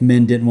 even if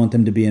men didn't want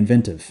them to be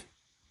inventive?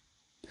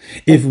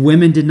 If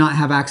women did not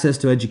have access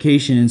to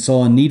education and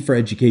saw a need for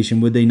education,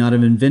 would they not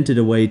have invented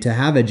a way to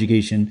have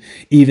education,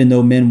 even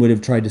though men would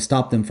have tried to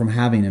stop them from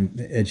having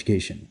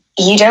education?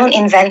 You don't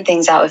invent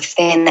things out of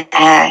thin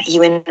air.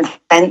 You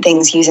invent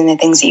things using the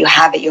things that you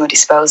have at your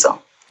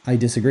disposal. I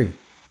disagree.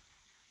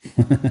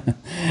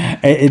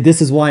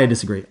 This is why I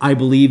disagree. I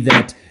believe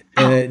that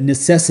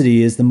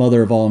necessity is the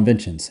mother of all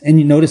inventions. And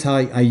you notice how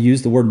I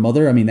use the word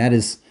mother? I mean, that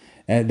is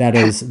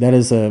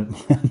a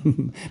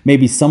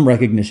maybe some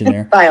recognition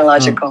there.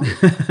 Biological.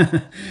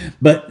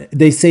 But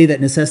they say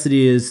that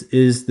necessity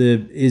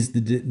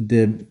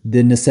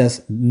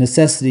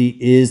necessity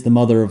is the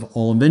mother of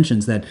all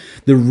inventions. That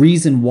the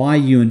reason why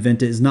you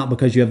invent it is not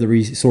because you have the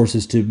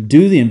resources to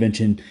do the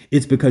invention.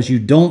 It's because you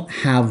don't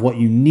have what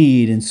you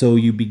need, and so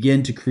you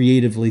begin to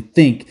creatively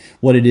think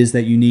what it is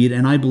that you need.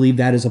 And I believe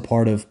that is a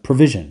part of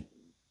provision.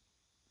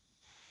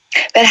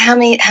 But how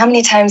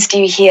many times do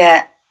you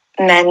hear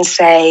men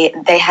say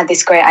they had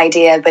this great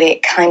idea, but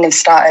it kind of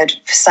sat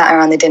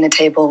around the dinner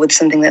table with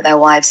something that their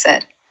wives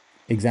said?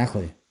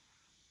 Exactly.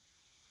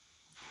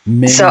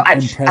 Men so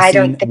I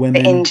don't think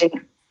women,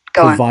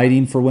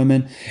 providing for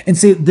women. And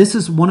see, this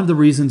is another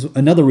reason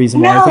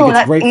why I think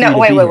it's great for you to be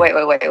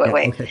here.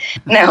 Wait. Okay.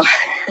 No.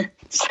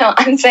 So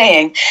I'm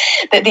saying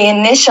that the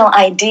initial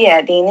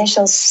idea, the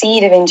initial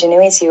seed of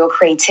ingenuity or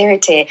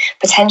creativity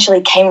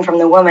potentially came from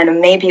the woman, and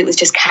maybe it was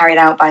just carried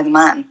out by the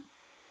man.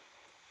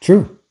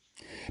 True.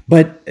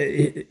 But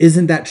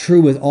isn't that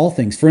true with all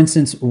things? For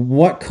instance,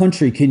 what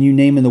country can you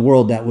name in the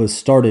world that was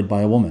started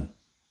by a woman?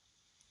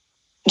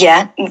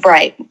 Yeah,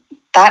 right.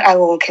 That I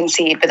will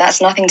concede, but that's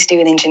nothing to do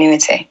with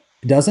ingenuity.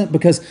 It doesn't?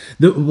 Because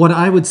what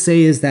I would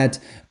say is that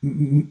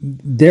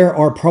there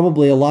are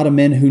probably a lot of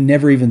men who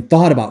never even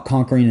thought about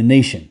conquering a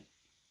nation.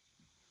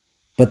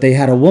 But they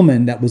had a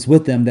woman that was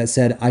with them that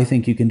said, I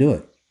think you can do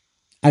it.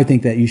 I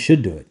think that you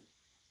should do it.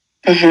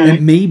 Mm-hmm.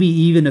 And maybe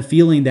even a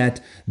feeling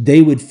that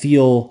they would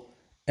feel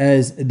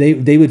as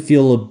they would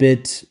feel a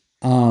bit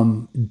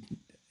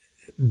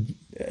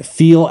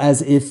feel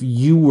as if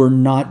you were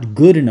not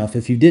good enough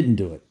if you didn't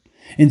do it.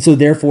 And so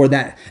therefore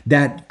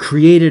that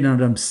created an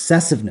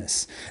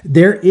obsessiveness.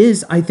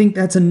 I think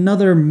that's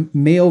another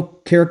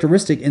male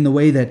characteristic in the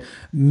way that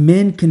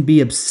men can be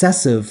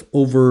obsessive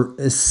over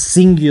a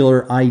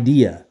singular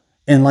idea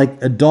and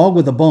like a dog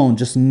with a bone,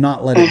 just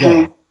not let it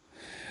go.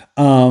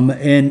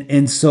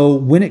 And so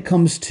when it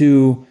comes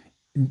to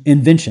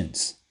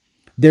inventions,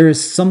 there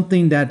is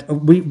something that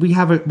we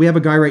have a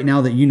guy right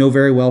now that you know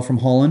very well from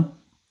Holland.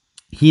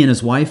 He and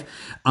his wife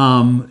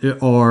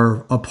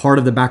are a part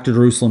of the Back to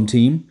Jerusalem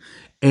team.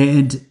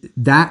 And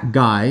that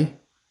guy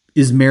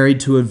is married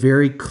to a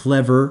very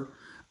clever,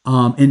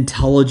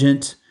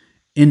 intelligent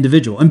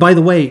individual. And by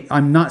the way,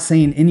 I'm not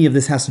saying any of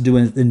this has to do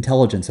with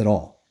intelligence at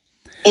all.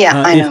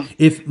 Yeah, I know.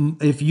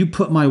 If you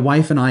put my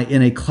wife and I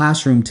in a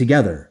classroom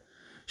together,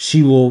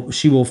 she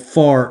will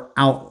far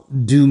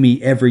outdo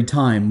me every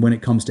time when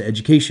it comes to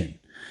education.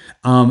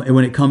 And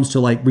when it comes to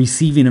like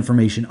receiving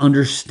information,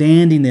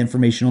 understanding the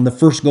information on the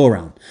first go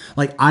around,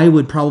 like I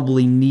would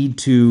probably need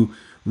to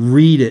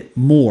read it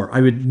more. I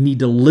would need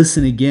to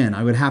listen again.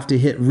 I would have to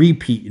hit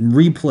repeat and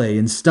replay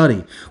and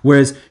study.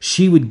 Whereas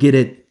she would get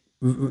it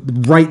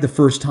right the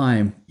first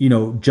time,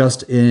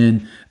 just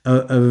in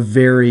a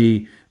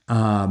very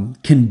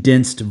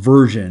condensed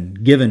version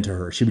given to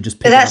her. She would just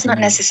pick it up. But that's not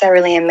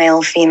necessarily a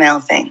male-female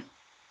thing.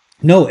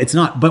 No, it's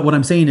not. But what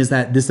I'm saying is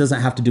that this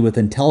doesn't have to do with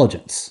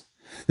intelligence.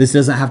 This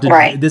doesn't have to.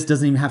 Right. This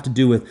doesn't even have to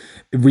do with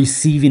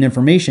receiving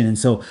information. And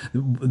so,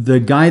 the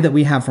guy that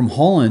we have from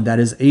Holland that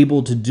is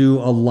able to do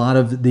a lot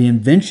of the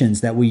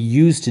inventions that we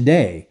use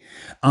today,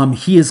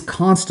 he is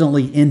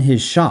constantly in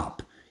his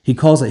shop. He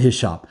calls it his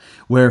shop,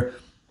 where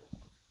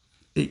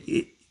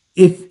in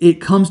if it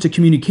comes to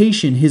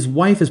communication, his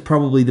wife is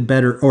probably the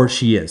better, or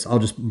she is. I'll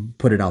just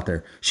put it out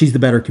there. She's the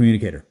better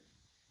communicator.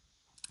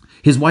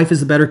 His wife is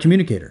the better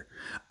communicator.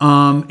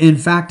 In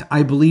fact,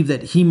 I believe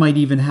that he might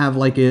even have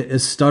like a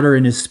stutter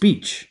in his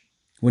speech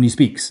when he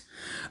speaks.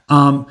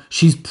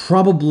 She's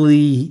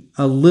probably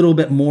a little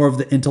bit more of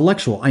the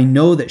intellectual. I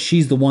know that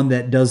she's the one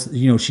that does,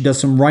 she does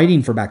some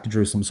writing for Back to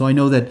Jerusalem. So I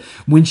know that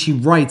when she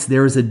writes,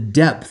 there is a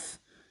depth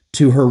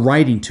to her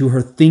writing, to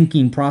her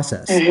thinking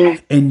process.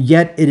 Mm-hmm. And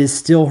yet it is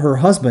still her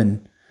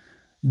husband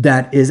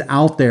that is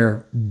out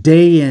there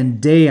day in,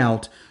 day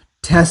out,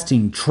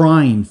 testing,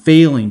 trying,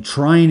 failing,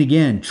 trying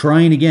again,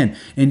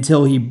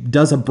 until he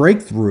does a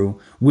breakthrough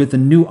with a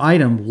new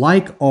item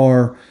like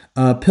our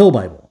pill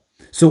Bible.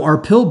 So our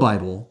pill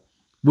Bible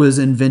was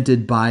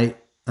invented by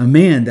a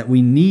man that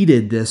we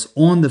needed this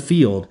on the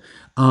field,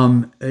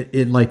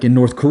 like in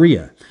North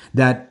Korea.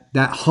 That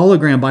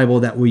hologram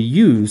Bible that we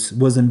use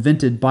was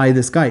invented by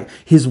this guy.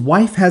 His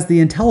wife has the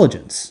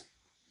intelligence,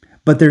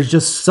 but there's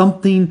just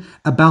something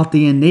about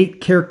the innate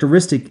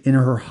characteristic in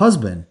her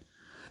husband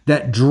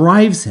that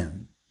drives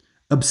him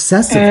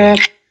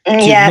obsessively.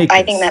 Yeah,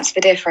 I think that's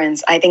the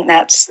difference. I think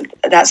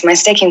that's my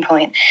sticking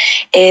point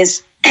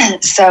is,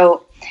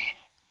 so,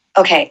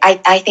 okay,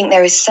 I think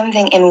there is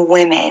something in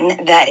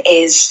women that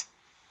is,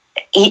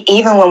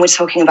 even when we're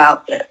talking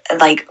about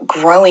like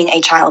growing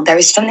a child, there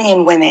is something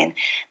in women,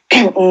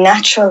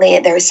 naturally,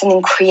 there is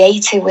something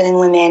creative within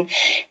women.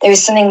 There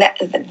is something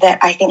that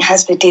I think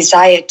has the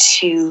desire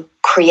to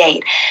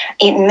create.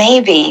 It may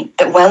be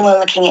that when we're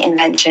looking at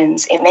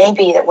inventions, it may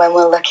be that when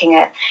we're looking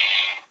at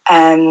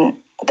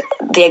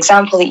the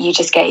example that you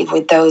just gave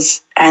with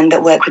those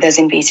that work with us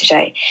in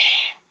B2J,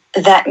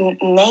 that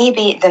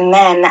maybe the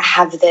men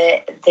have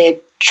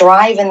the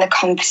drive and the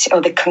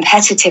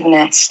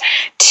competitiveness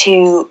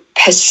to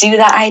pursue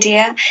that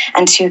idea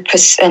and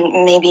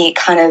and maybe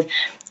kind of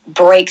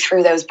break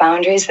through those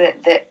boundaries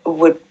that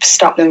would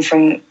stop them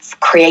from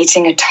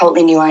creating a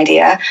totally new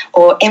idea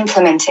or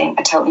implementing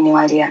a totally new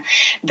idea.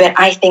 But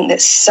I think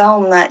that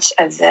so much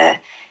of the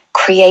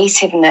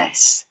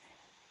creativeness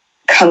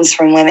comes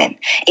from women.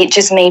 It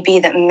just may be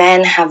that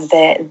men have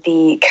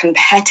the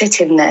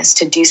competitiveness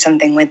to do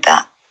something with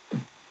that.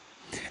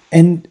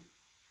 And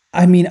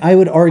I mean, I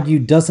would argue,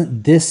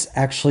 doesn't this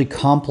actually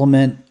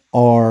complement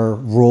our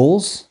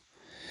roles?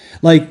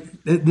 Like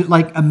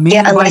a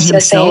man by unless himself.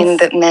 you're saying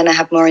that men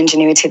have more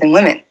ingenuity than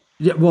women.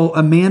 Yeah, well,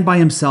 a man by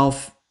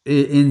himself,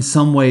 in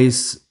some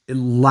ways,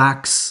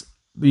 lacks,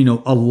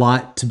 a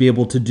lot to be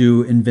able to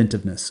do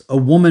inventiveness. A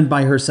woman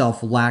by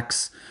herself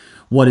lacks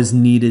what is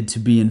needed to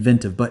be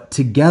inventive, but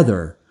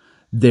together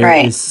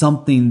there is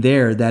something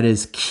there that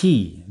is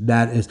key.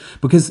 That is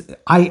because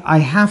I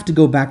have to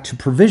go back to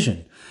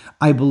provision.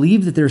 I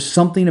believe that there's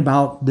something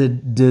about the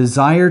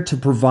desire to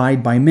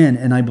provide by men,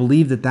 and I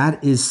believe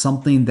that is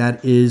something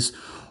that is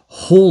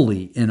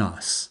holy in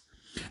us,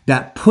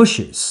 that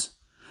pushes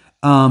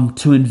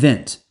to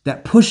invent,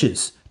 that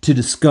pushes to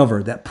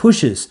discover, that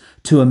pushes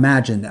to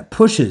imagine, that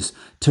pushes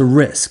to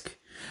risk.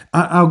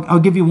 I'll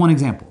give you one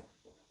example.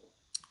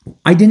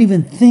 I didn't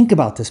even think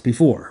about this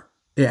before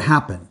it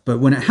happened, but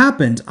when it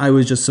happened, I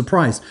was just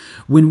surprised.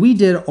 When we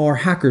did our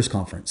hackers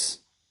conference,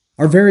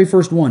 our very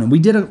first one, and we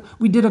did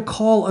a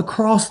call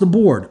across the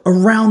board,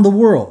 around the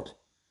world,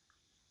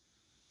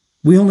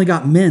 we only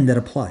got men that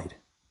applied.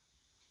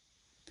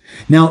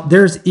 Now,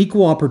 there's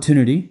equal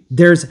opportunity.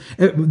 There's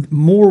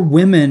more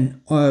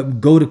women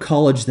go to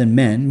college than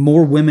men.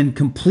 More women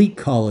complete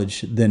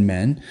college than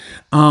men.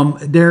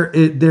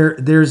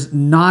 There's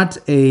not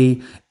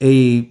a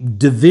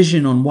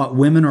division on what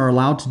women are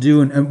allowed to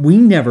do. And we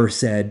never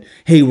said,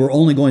 hey, we're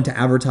only going to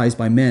advertise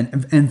by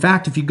men. In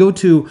fact, if you go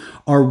to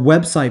our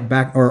website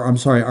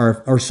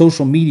our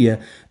social media,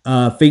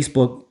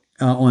 Facebook,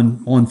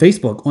 on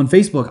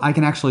Facebook, I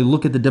can actually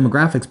look at the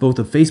demographics both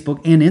of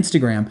Facebook and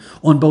Instagram.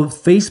 On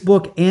both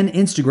Facebook and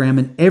Instagram,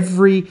 in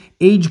every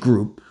age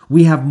group,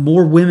 we have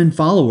more women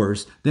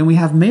followers than we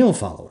have male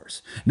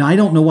followers. Now, I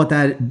don't know what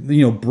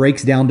that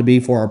breaks down to be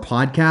for our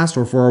podcast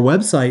or for our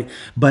website,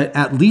 but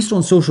at least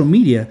on social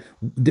media,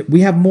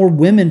 we have more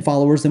women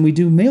followers than we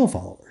do male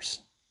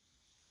followers.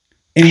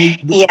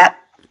 And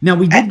Now,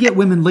 we did get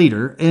women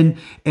later, and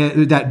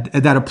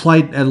that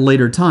applied at a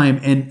later time,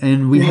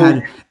 and we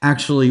had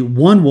actually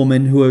one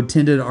woman who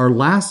attended our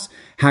last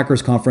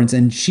hackers conference,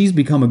 and she's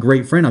become a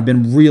great friend. I've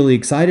been really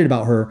excited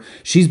about her.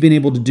 She's been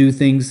able to do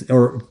things,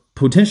 or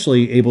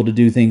potentially able to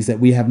do things that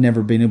we have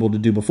never been able to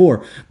do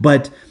before.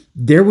 But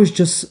there was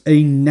just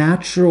a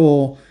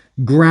natural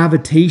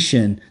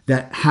gravitation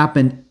that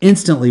happened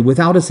instantly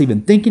without us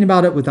even thinking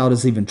about it, without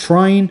us even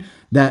trying,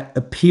 that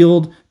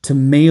appealed to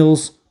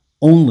males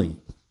only.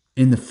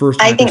 In the first,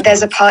 I think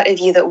there's a part of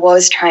you that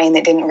was trying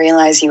that didn't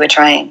realize you were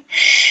trying.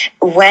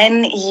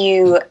 When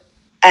you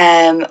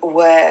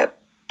were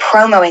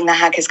promoting the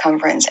Hackers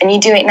Conference, and you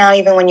do it now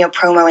even when you're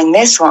promoting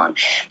this one,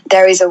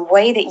 there is a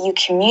way that you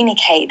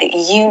communicate that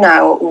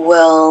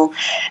will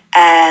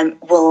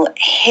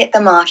hit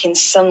the mark in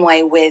some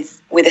way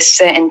with a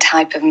certain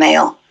type of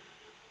male,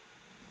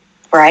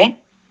 right?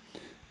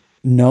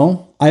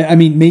 No, I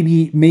mean,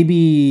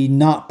 maybe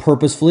not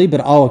purposefully,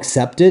 but I'll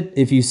accept it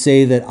if you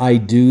say that I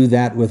do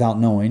that without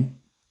knowing.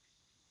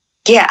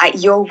 Yeah,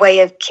 your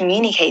way of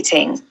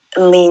communicating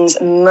leans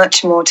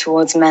much more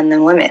towards men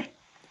than women.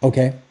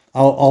 Okay,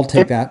 I'll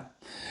take that.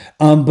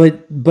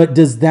 But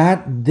does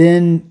that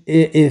then,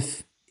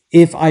 if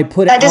I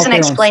put that it doesn't out there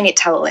explain it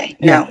totally.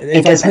 yeah, No,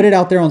 if I put it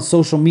out there on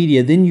social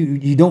media, then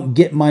you don't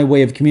get my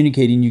way of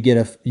communicating. You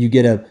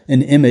get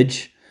an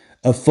image,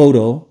 a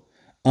photo,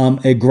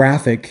 a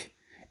graphic,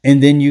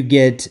 and then you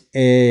get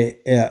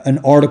an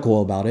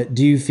article about it.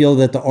 Do you feel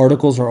that the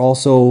articles are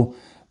also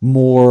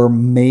more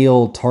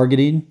male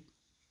targeting?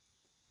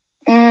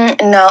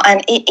 No,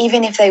 and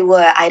even if they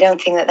were, I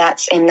don't think that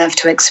that's enough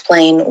to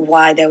explain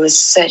why there was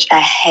such a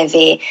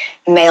heavy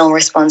male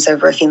response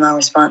over a female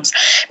response.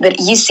 But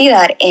you see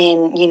that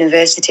in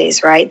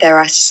universities, right? There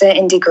are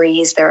certain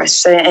degrees, there are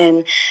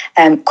certain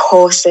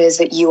courses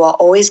that you are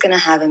always going to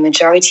have a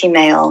majority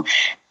male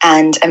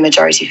and a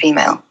majority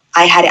female.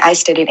 I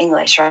studied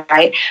English,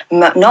 right?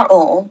 Not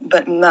all,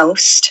 but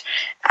most,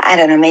 I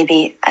don't know,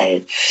 maybe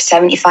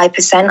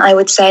 75%, I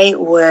would say,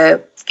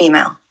 were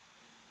female.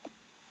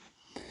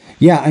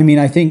 Yeah, I mean,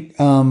 I think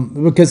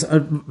because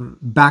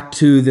back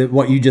to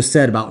what you just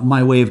said about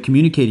my way of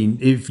communicating,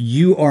 if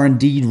you are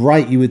indeed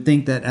right, you would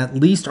think that at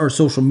least our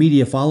social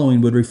media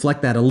following would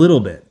reflect that a little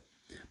bit,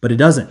 but it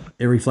doesn't.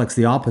 It reflects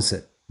the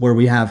opposite, where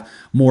we have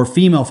more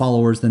female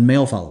followers than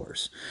male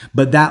followers.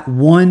 But that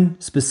one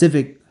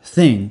specific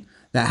thing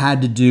that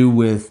had to do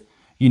with,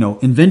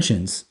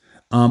 inventions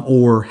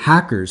or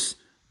hackers,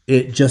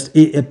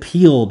 it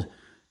appealed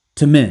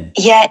to men.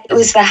 Yeah, it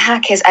was the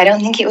hackers. I don't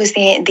think it was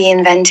the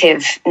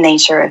inventive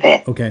nature of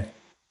it. Okay.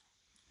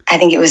 I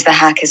think it was the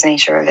hackers'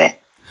 nature of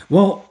it.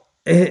 Well,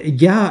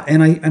 yeah,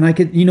 and I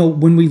could,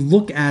 when we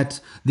look at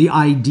the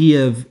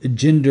idea of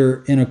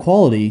gender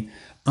inequality,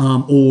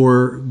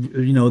 or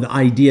the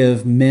idea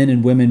of men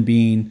and women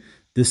being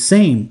the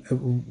same,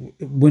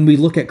 when we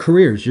look at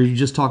careers, you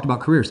just talked about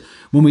careers.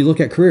 When we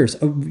look at careers,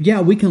 yeah,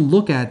 we can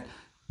look at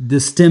the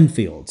STEM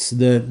fields,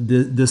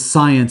 the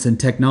science and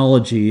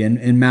technology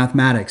and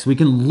mathematics. We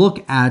can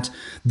look at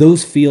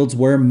those fields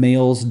where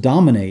males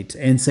dominate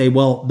and say,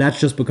 well, that's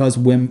just because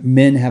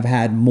men have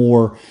had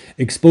more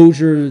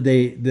exposure.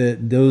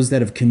 Those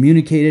that have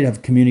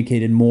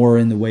communicated more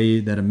in the way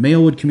that a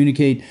male would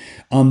communicate.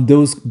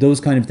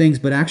 Those kind of things.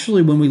 But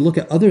actually, when we look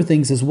at other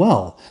things as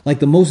well, like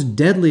the most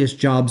deadliest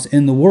jobs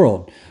in the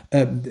world,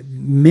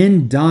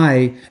 men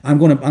die. I'm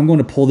going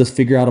to pull this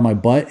figure out of my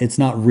butt. It's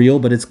not real,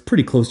 but it's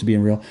pretty close to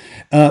being real.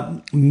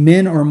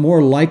 Men are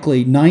more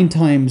likely 9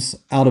 times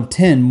out of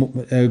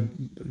 10,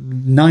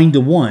 9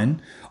 to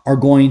 1, are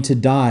going to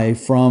die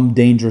from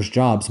dangerous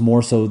jobs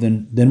more so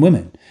than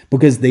women,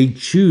 because they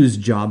choose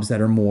jobs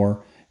that are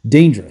more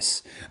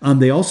dangerous.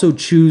 They also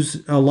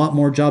choose a lot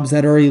more jobs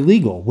that are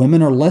illegal.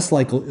 Women are less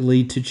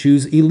likely to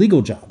choose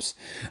illegal jobs.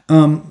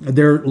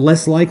 They're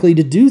less likely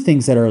to do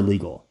things that are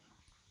illegal.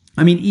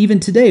 I mean, even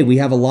today we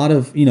have a lot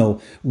of,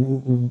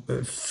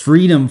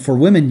 freedom for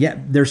women,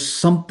 yet there's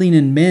something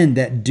in men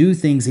that do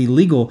things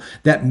illegal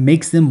that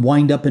makes them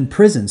wind up in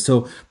prison.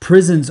 So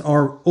prisons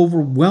are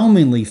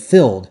overwhelmingly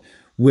filled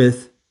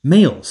with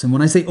males. And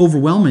when I say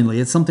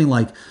overwhelmingly, it's something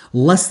like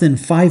less than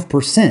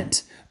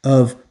 5%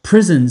 of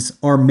prisons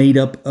are made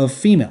up of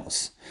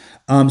females.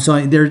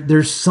 So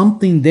there's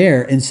something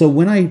there. And so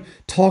when I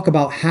talk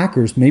about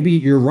hackers, maybe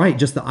you're right,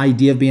 just the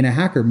idea of being a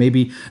hacker,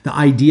 maybe the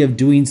idea of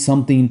doing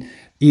something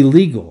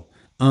illegal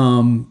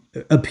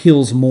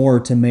appeals more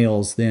to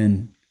males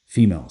than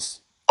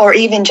females. Or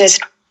even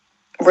just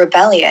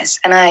rebellious.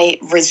 And I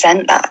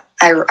resent that.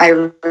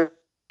 I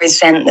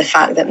resent the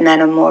fact that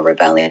men are more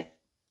rebellious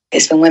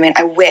than women.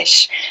 I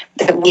wish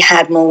that we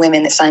had more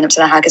women that signed up to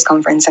the Hackers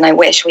Conference. And I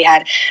wish we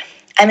had,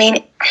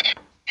 even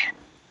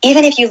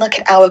if you look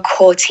at our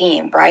core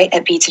team, right,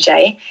 at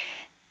B2J,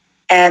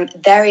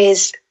 there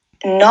is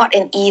not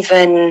an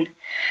even,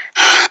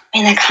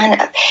 they're kind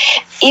of,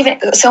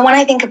 even, so when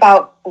I think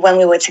about when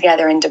we were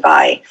together in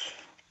Dubai,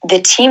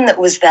 the team that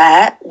was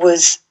there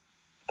was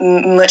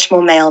much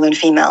more male than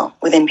female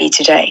within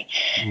B2J.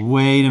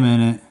 Wait a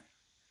minute.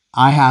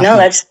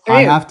 That's true.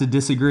 I have to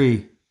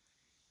disagree.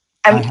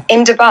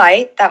 In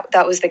Dubai,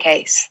 that was the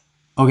case.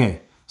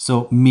 Okay,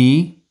 so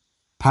me,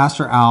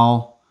 Pastor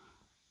Al,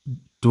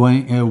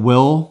 Dwayne,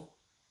 Will.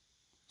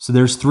 So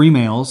there's 3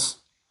 males.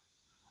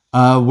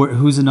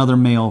 Who's another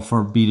male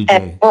for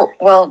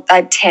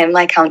B2J? Tim.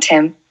 I count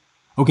Tim.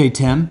 Okay,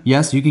 Tim.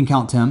 Yes, you can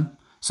count Tim.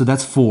 So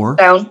that's 4.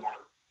 Stone.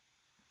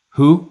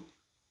 Who?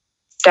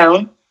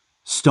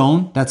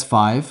 Stone. That's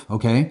 5.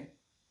 Okay.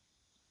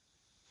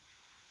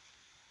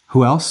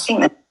 Who else?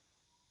 Yeah,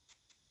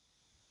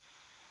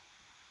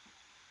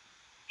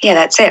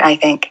 that's it, I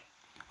think.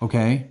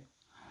 Okay.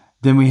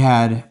 Then we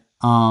had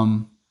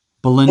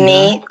Belinda.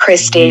 Me,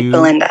 Christy,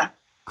 Belinda.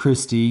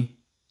 Christy.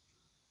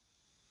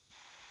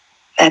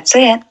 That's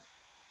it.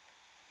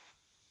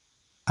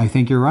 I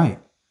think you're right.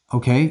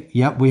 Okay.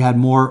 Yep. We had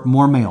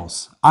more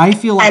males. I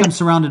feel like I'm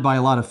surrounded by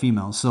a lot of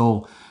females.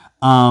 So,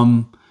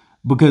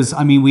 Because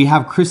I mean, we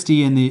have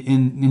Christy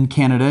in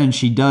Canada, and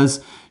she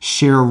does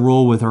share a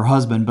role with her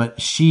husband,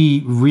 but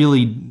she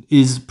really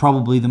is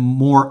probably the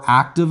more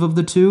active of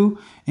the two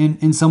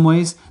in some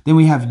ways. Then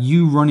we have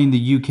you running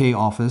the UK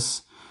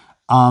office,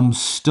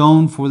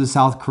 Stone for the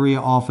South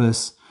Korea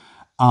office.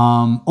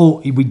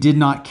 We did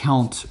not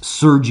count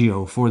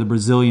Sergio for the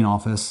Brazilian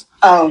office.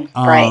 Oh,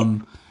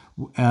 right.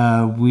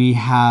 We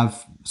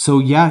have, so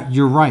yeah,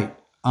 you're right.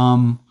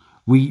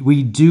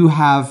 We do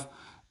have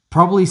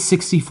probably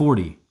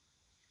 60-40.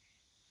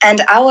 And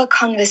our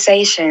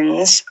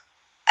conversations,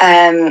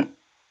 I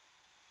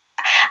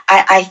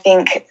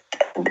think,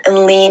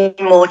 lean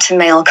more to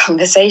male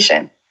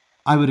conversation.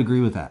 I would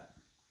agree with that.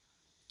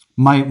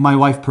 My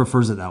wife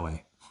prefers it that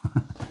way.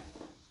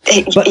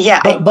 But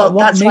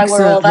that's why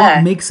we're all there.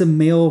 What makes a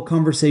male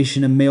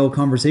conversation a male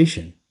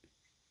conversation?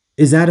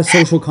 Is that a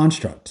social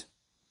construct?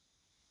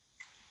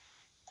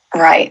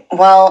 Right.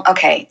 Well,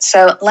 okay.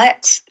 So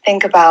let's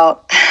think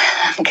about,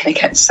 I'm going to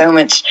get so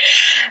much.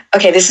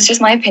 Okay, this is just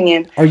my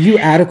opinion. Are you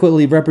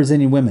adequately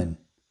representing women?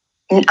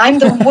 I'm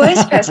the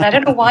worst person. I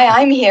don't know why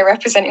I'm here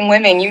representing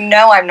women. You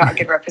know I'm not a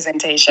good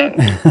representation.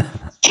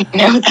 You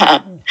know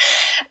that.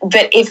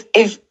 But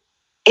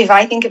if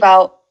I think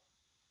about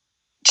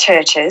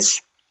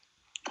churches,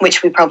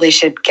 which we probably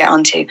should get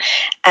onto,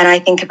 and I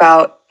think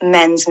about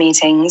men's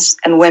meetings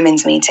and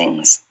women's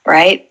meetings,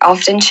 right?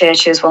 Often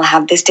churches will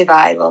have this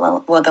divide.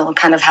 Well, they'll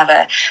kind of have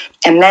a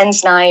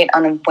men's night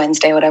on a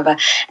Wednesday or whatever,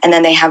 and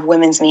then they have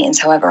women's meetings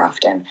however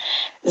often.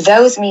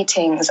 Those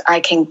meetings,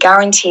 I can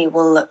guarantee,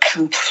 will look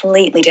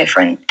completely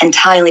different,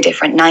 entirely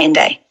different, night and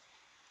day.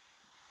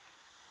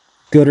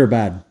 Good or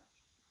bad?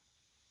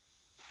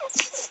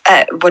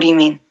 What do you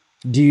mean?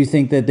 Do you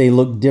think that they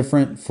look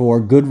different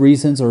for good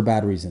reasons or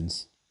bad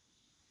reasons?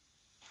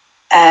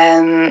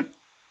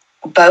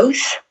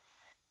 Both.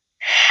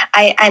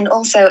 And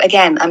also,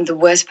 again, I'm the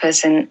worst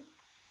person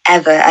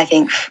ever, I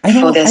think,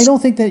 for this. I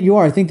don't think that you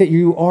are. I think that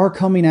you are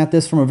coming at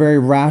this from a very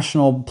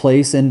rational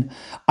place. And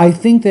I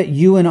think that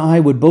you and I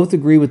would both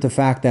agree with the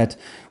fact that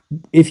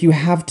if you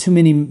have too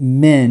many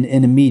men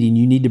in a meeting,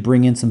 you need to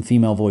bring in some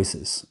female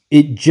voices.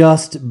 It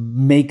just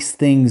makes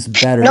things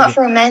better. Not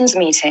for a men's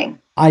meeting.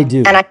 I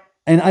do.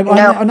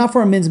 I'm not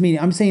for a men's meeting.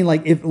 I'm saying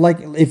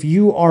if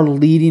you are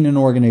leading an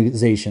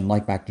organization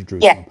like Back to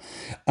Jerusalem,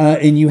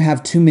 and you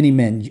have too many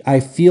men, I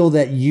feel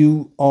that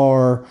you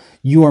are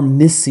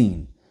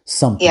missing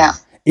something. Yeah.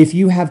 If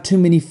you have too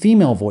many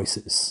female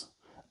voices,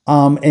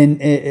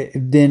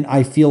 then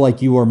I feel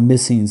like you are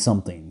missing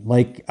something.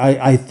 Like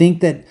I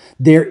think that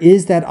there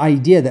is that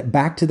idea that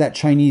back to that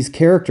Chinese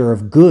character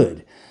of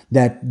good,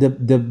 that the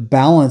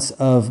balance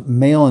of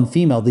male and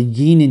female, the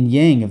yin and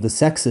yang of the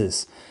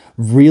sexes,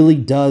 really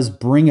does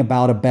bring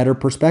about a better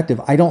perspective.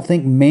 I don't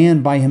think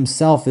man by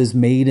himself is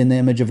made in the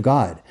image of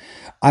God.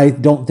 I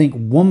don't think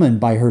woman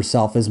by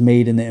herself is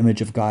made in the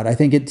image of God. I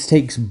think it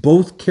takes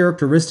both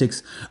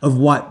characteristics of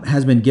what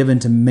has been given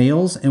to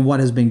males and what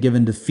has been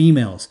given to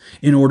females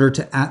in order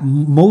to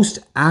most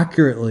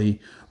accurately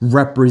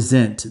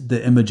represent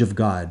the image of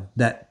God,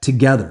 that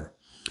together.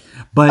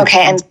 But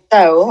okay, and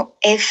so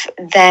if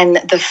then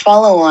the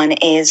follow-on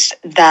is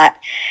that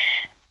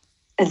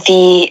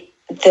the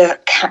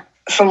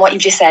from what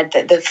you've just said,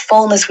 that the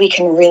fullness we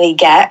can really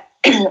get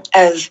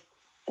of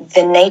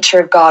the nature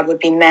of God would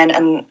be men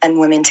and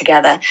women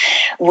together.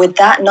 Would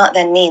that not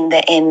then mean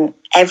that in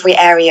every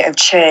area of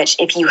church,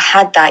 if you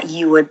had that,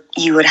 you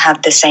would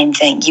have the same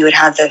thing? You would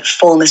have the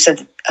fullness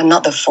of,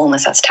 not the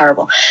fullness, that's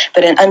terrible,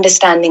 but an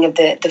understanding of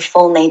the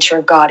full nature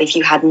of God if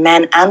you had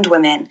men and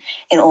women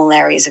in all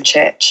areas of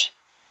church.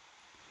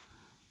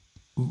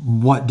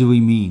 What do we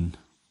mean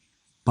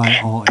by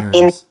all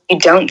areas? You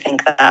don't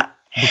think that.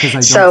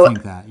 Because I don't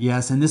think that.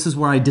 Yes, and this is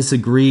where I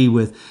disagree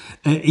with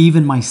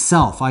even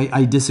myself.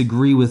 I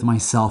disagree with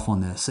myself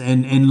on this.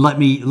 And let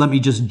me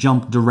just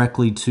jump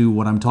directly to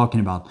what I'm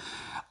talking about.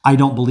 I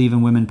don't believe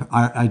in women.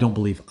 I don't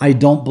believe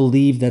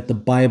that the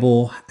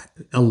Bible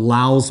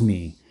allows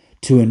me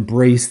to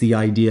embrace the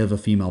idea of a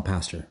female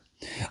pastor.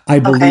 I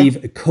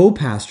believe a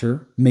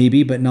co-pastor,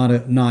 maybe, but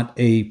not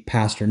a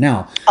pastor.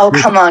 Now,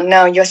 come on,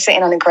 no, you're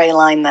sitting on a gray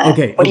line there.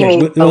 Okay, what do you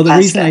mean? Well, the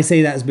reason I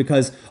say that is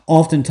because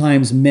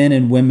oftentimes men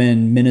and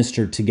women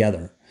minister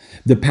together.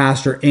 The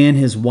pastor and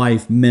his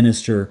wife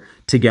minister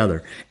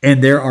together,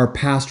 and there are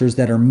pastors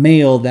that are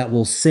male that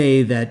will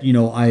say that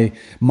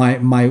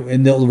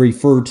and they'll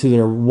refer to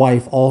their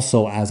wife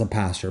also as a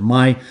pastor.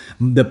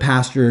 The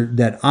pastor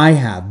that I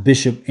have,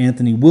 Bishop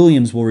Anthony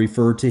Williams, will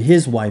refer to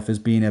his wife as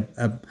being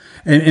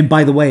and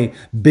by the way,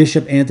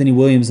 Bishop Anthony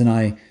Williams and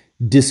I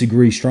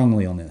disagree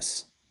strongly on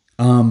this.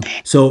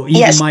 So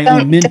even my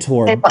own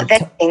mentor, say what they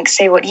think,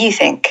 say what you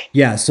think.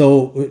 Yeah.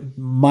 So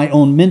my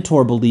own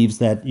mentor believes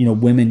that,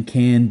 women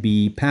can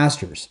be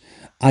pastors.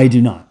 I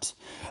do not.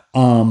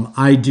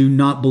 I do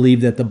not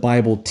believe that the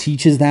Bible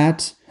teaches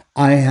that.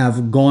 I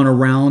have gone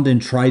around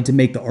and tried to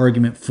make the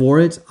argument for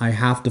it. I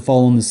have to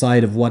fall on the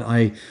side of what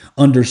I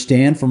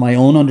understand from my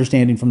own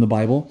understanding from the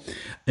Bible,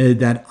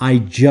 that I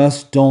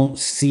just don't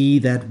see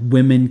that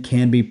women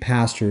can be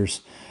pastors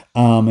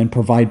and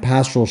provide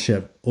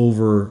pastoralship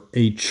over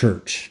a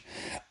church.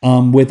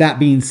 With that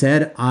being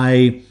said,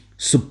 I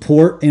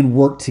support and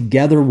work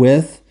together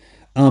with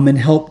and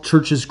help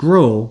churches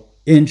grow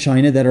in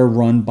China that are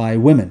run by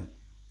women.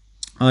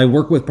 I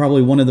work with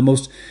probably one of the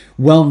most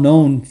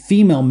well-known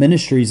female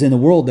ministries in the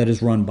world that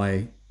is run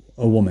by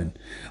a woman.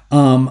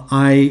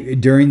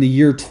 During the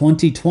year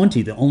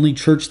 2020, the only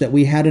church that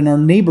we had in our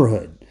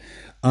neighborhood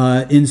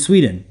in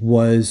Sweden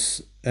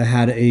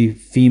had a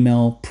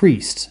female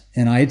priest,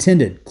 and I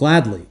attended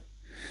gladly.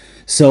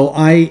 So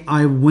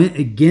I went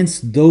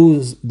against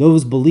those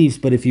beliefs.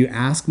 But if you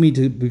ask me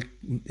to,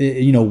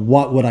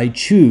 what would I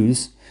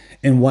choose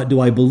and what do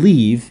I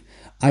believe?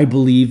 I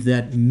believe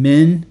that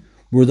men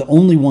were the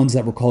only ones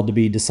that were called to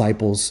be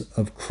disciples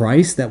of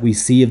Christ that we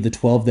see of the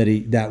 12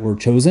 that were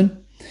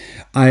chosen.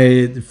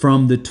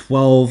 From the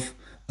 12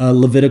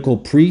 Levitical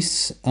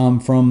priests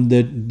from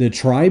the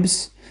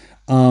tribes,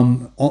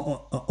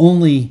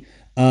 only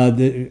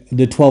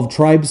the 12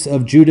 tribes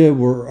of Judah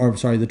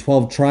the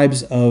 12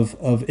 tribes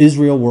of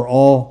Israel were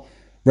all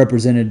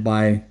represented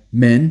by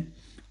men.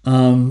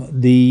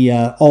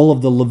 All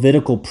of the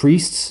Levitical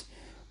priests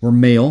were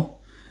male.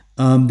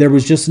 There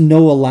was just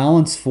no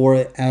allowance for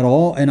it at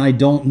all, and I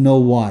don't know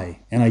why,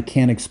 and I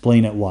can't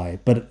explain it why,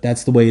 but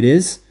that's the way it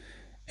is,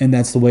 and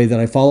that's the way that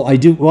I follow. I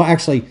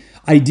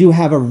do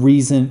have a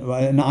reason,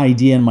 an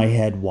idea in my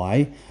head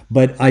why,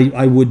 but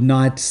I would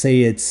not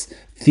say it's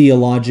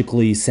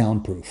theologically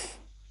soundproof.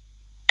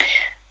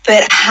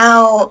 But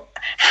how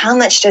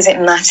much does it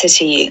matter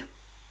to you?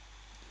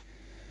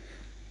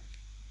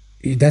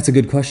 That's a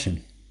good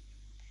question.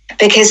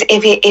 Because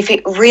if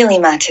it really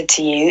mattered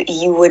to you,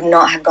 you would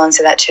not have gone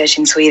to that church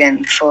in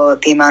Sweden for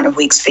the amount of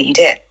weeks that you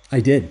did. I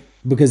did,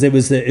 because it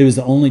was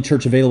the only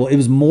church available. It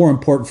was more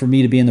important for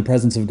me to be in the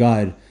presence of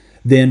God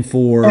than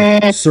for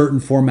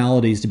certain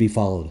formalities to be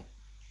followed.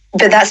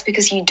 But that's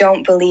because you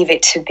don't believe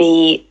it to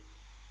be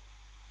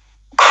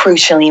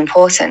crucially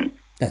important.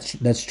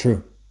 That's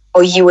true.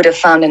 Or you would have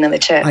found another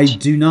church. I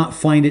do not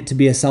find it to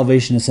be a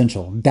salvation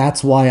essential.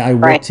 That's why I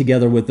work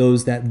together with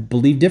those that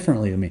believe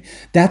differently than me.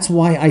 That's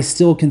why I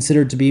still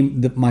consider to be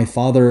my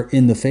father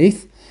in the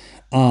faith.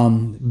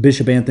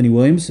 Bishop Anthony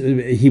Williams,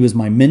 he was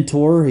my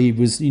mentor. He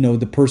was,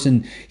 the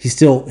person,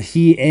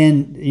 he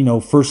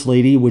and First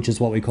Lady, which is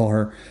what we call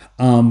her,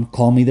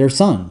 call me their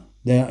son,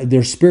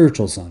 their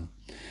spiritual son.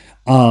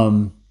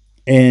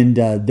 And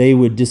they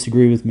would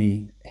disagree with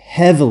me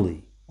heavily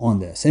on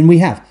this. And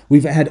we've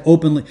had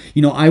openly,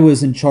 I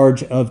was in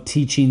charge of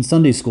teaching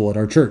Sunday school at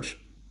our church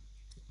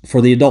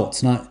for the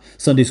adults, not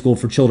Sunday school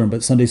for children,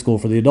 but Sunday school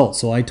for the adults.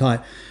 So I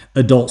taught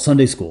adult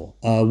Sunday school,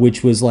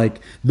 which was like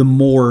the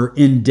more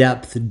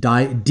in-depth,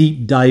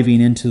 deep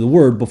diving into the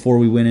word before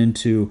we went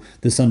into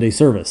the Sunday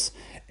service.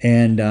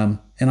 And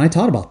I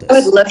taught about this. I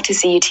would love to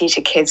see you teach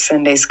a kids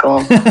Sunday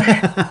school.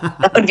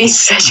 That would be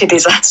such a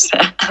disaster.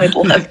 I would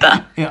love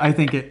that. Yeah, I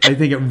think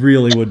it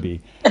really would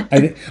be.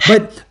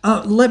 But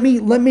let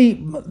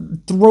me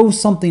throw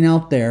something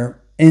out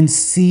there and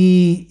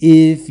see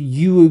if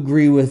you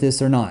agree with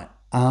this or not.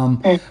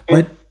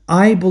 But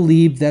I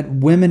believe that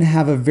women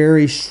have a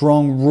very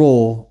strong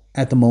role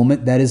at the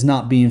moment that is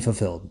not being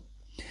fulfilled,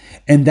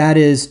 and that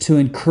is to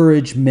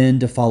encourage men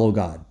to follow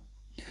God.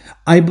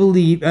 I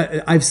believe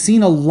I've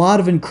seen a lot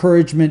of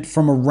encouragement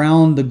from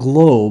around the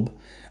globe,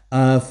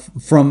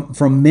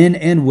 from men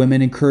and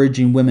women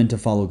encouraging women to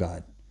follow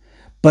God,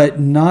 but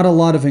not a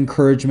lot of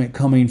encouragement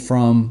coming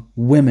from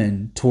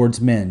women towards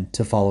men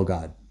to follow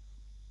God.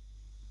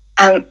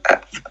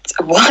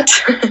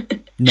 What?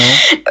 No,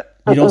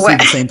 you don't see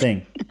the same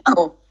thing.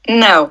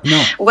 No.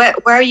 Where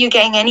are you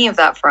getting any of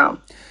that from?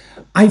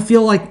 I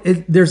feel like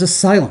there's a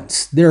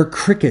silence. There are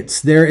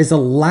crickets. There is a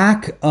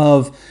lack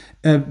of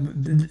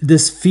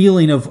this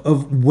feeling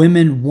of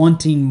women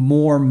wanting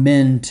more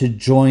men to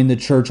join the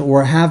church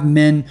or have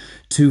men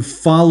to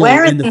follow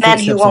in the footsteps of men. Where are the men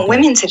who want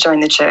women to join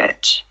the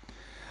church?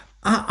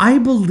 I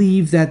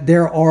believe that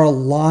there are a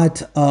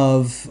lot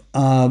of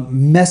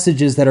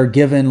messages that are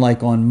given,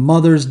 like on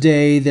Mother's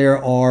Day.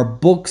 There are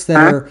books that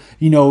are,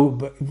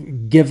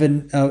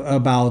 given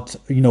about,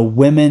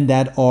 women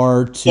that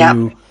are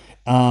to,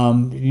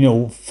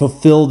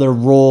 fulfill their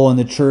role in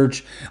the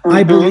church.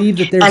 I believe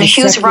that there's a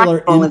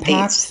secular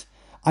impact.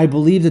 I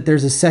believe that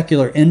there's a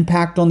secular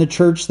impact on the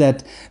church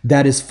that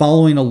is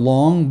following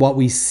along what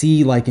we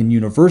see like in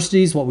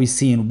universities, what we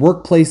see in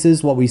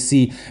workplaces, what we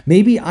see.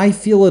 Maybe I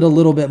feel it a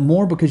little bit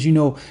more because,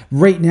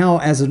 right now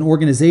as an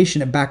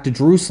organization at Back to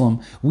Jerusalem,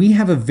 we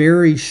have a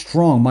very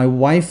strong, my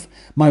wife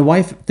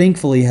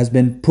thankfully has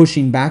been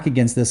pushing back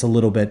against this a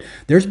little bit.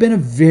 There's been a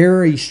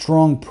very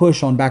strong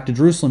push on Back to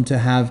Jerusalem to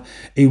have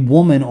a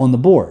woman on the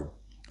board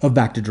of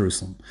Back to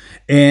Jerusalem.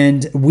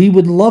 And we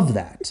would love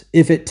that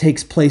if it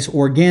takes place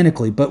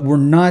organically, but we're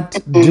not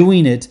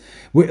doing it.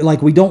 We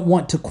don't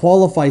want to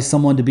qualify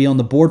someone to be on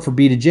the board for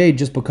B2J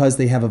just because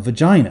they have a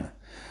vagina,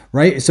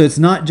 right? So it's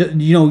not just,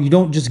 you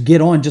don't just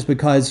get on just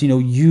because,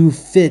 you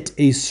fit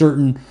a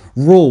certain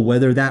role,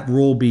 whether that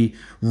role be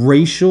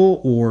racial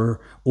or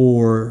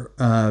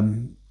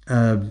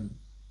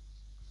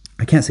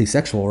I can't say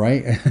sexual,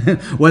 right?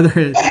 whether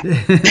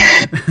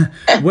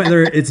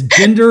it's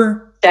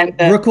genderical,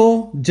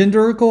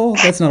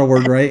 that's not a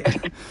word, right?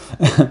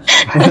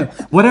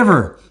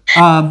 Whatever.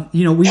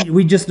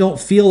 We just don't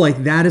feel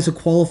like that is a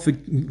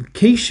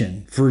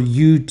qualification for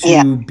you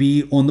to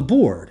be on the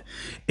board.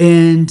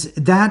 And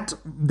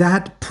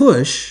that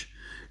push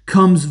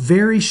comes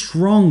very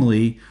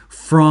strongly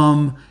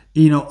from,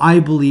 I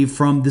believe,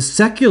 from the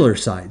secular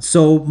side.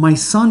 So my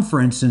son, for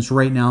instance,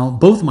 right now,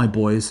 both my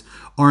boys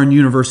are in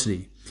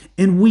university.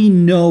 And we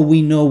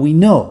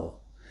know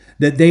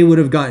that they would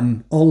have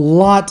gotten a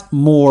lot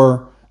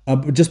more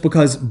just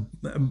because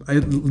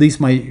at least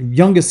my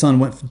youngest son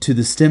went to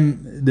the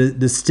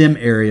STEM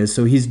areas,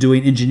 so he's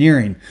doing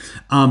engineering.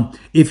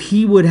 If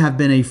he would have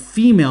been a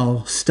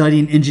female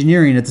studying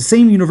engineering at the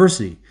same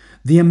university,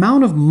 the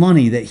amount of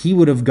money that he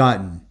would have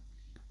gotten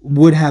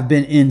would have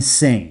been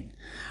insane.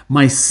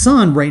 My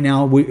son right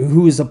now,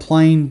 who is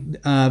applying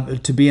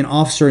to be an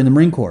officer in the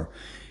Marine Corps,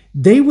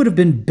 they would have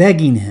been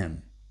begging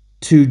him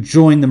to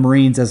join the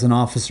Marines as an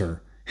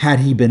officer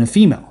had he been a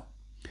female.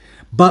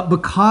 But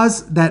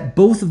because that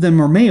both of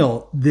them are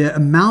male, the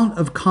amount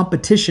of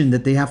competition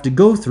that they have to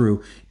go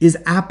through is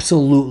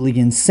absolutely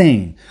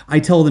insane. I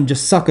tell them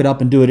just suck it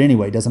up and do it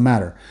anyway. It doesn't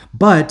matter.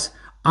 But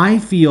I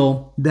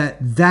feel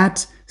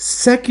that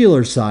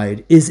secular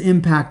side is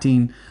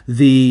impacting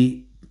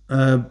the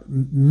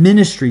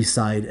ministry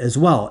side as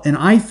well. And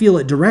I feel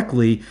it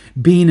directly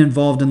being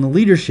involved in the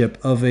leadership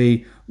of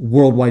a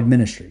worldwide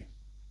ministry.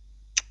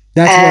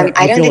 That's where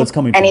I feel it's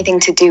coming from. Anything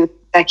to do with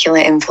secular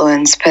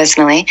influence,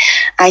 personally.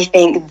 I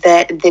think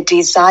that the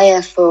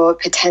desire for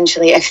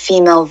potentially a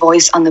female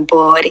voice on the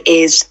board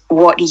is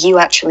what you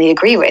actually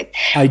agree with.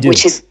 I do.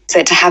 Which is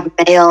that to have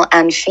male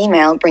and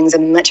female brings a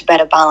much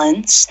better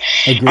balance.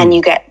 Agreed. And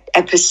you get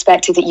a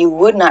perspective that you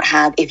would not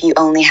have if you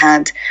only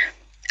had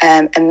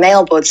a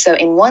male board. So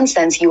in one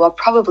sense, you are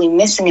probably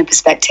missing a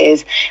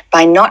perspective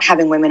by not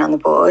having women on the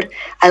board.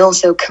 I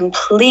also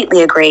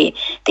completely agree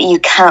that you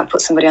can't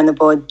put somebody on the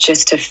board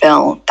just to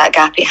fill that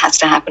gap. It has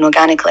to happen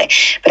organically.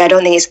 But I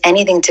don't think it's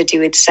anything to do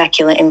with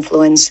secular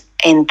influence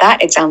in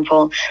that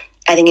example.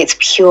 I think it's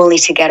purely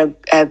to get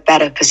a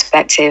better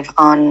perspective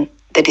on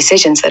the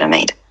decisions that are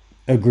made.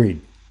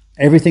 Agreed.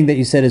 Everything that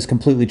you said is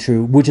completely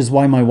true, which is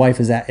why my wife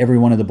is at every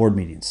one of the board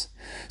meetings.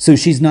 So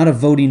she's not a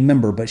voting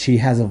member, but she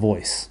has a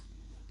voice.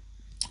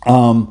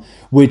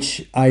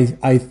 Which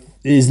I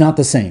is not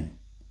the same.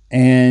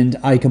 And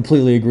I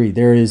completely agree.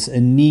 There is a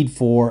need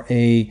for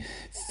a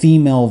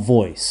female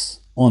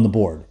voice on the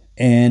board.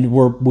 And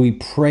we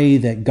pray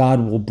that God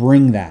will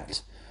bring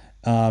that.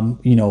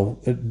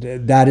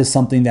 That is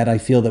something that I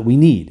feel that we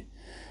need.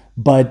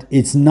 But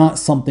it's not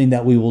something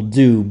that we will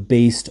do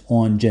based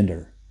on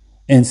gender.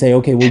 And say,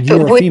 okay, well,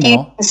 you're a female.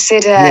 Would you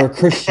consider you're a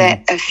Christian.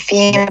 That a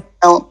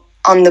female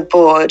on the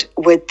board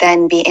would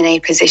then be in a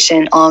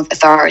position of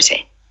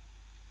authority?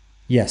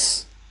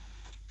 Yes.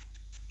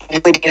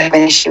 Would you have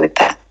an issue with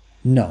that?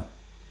 No.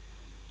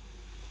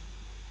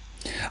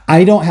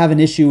 I don't have an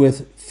issue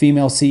with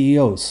female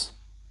CEOs.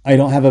 I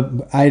don't have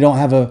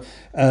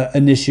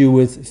an issue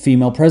with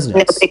female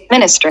presidents. No,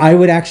 minister. I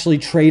would actually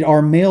trade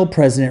our male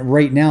president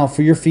right now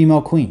for your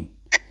female queen.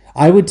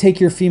 I would take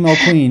your female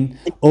queen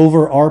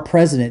over our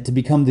president to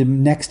become the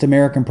next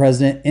American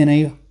president in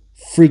a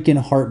freaking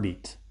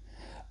heartbeat.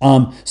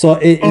 We're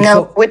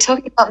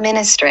talking about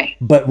ministry.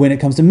 But when it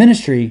comes to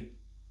ministry,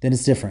 then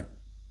it's different.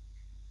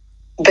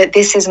 But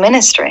this is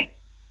ministry.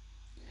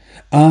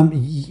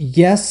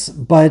 Yes,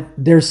 but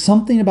there's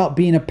something about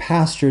being a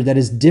pastor that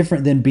is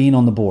different than being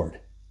on the board.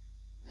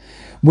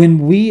 When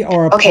we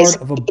are part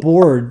of a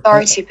board...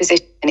 authority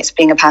position, it's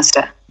being a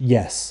pastor.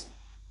 Yes.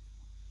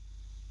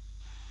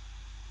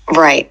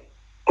 Right.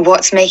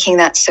 What's making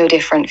that so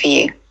different for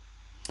you?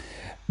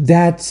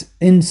 That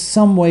in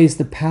some ways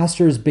the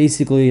pastor is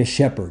basically a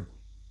shepherd.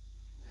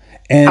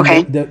 And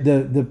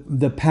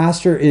the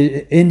pastor,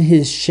 in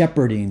his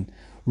shepherding,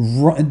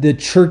 the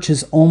church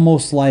is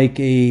almost like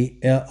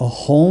a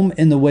home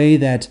in the way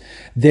that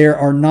there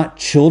are not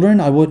children.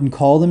 I wouldn't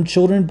call them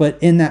children, but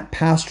in that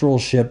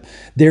pastoralship,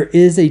 there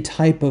is a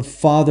type of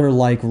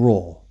father-like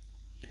role.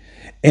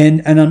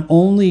 And I'm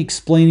only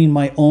explaining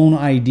my own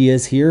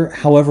ideas here,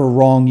 however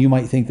wrong you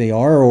might think they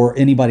are, or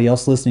anybody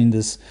else listening to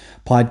this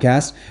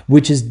podcast,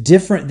 which is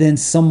different than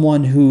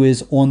someone who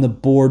is on the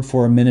board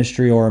for a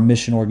ministry or a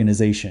mission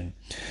organization,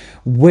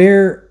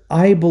 where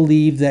I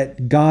believe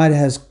that God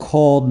has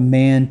called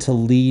man to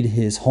lead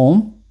his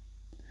home,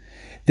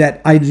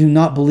 that I do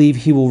not believe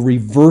he will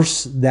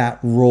reverse that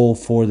role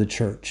for the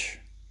church.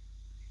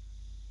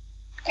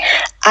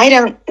 I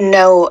don't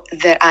know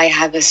that I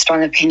have a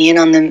strong opinion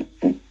on the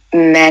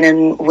men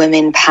and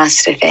women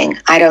pastor thing.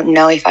 I don't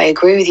know if I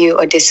agree with you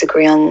or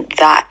disagree on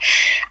that.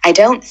 I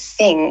don't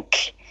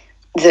think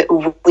that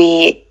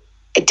we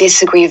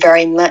disagree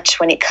very much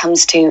when it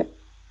comes to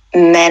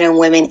men and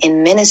women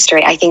in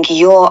ministry. I think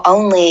your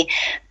only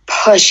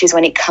push is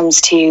when it comes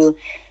to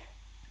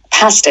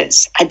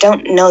pastors. I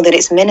don't know that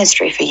it's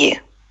ministry for you.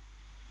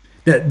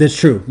 That's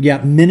true. Yeah,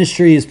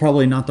 ministry is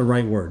probably not the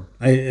right word.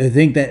 I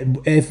think that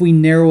if we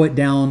narrow it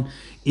down,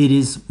 it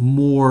is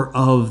more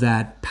of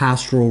that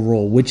pastoral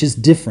role, which is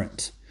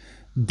different.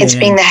 It's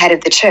being the head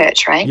of the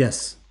church, right?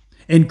 Yes.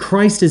 And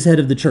Christ is head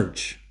of the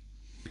church.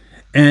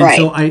 And right.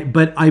 so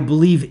I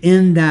believe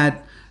in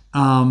that,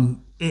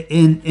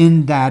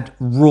 in that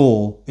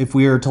role, if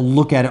we are to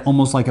look at it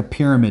almost like a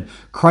pyramid,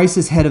 Christ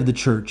is head of the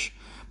church,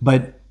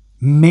 but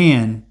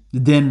man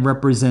then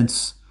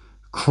represents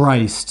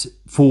Christ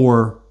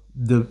for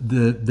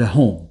the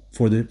home,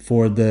 for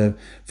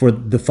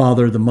the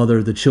father, the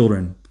mother, the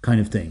children kind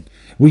of thing.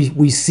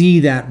 We see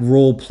that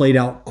role played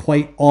out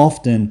quite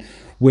often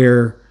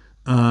where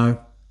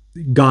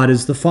God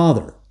is the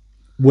father,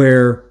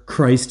 where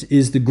Christ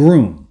is the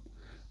groom.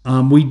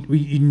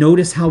 We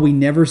notice how we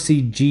never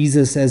see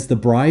Jesus as the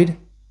bride.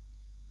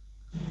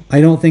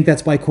 I don't think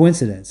that's by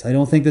coincidence. I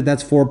don't think that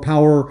that's for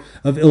power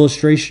of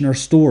illustration or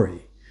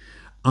story.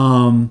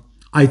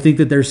 I think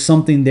that there's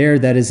something there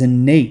that is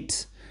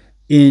innate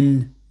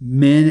in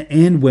men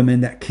and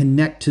women that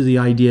connect to the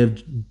idea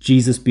of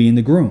Jesus being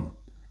the groom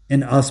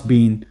and us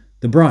being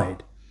the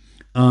bride.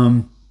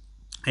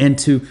 And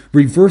to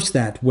reverse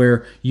that,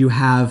 where you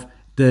have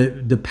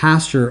the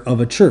pastor of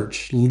a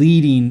church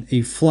leading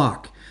a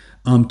flock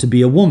to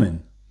be a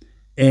woman,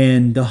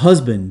 and the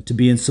husband to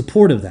be in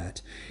support of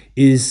that,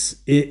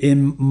 is,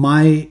 in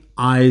my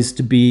eyes,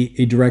 to be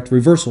a direct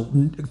reversal,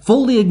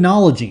 fully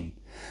acknowledging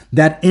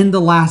that in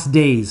the last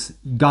days,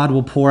 God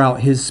will pour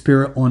out his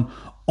Spirit on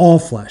all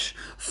flesh,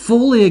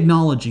 fully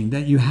acknowledging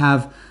that you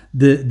have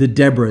the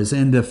Deborahs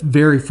and the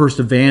very first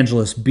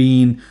evangelists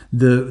being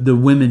the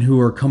women who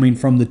are coming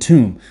from the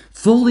tomb,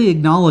 fully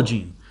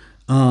acknowledging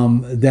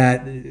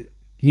that,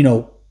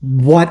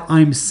 what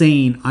I'm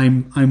saying,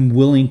 I'm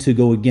willing to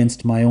go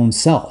against my own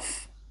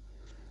self,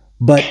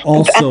 but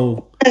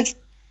also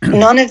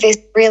none of this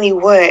really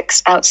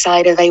works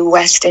outside of a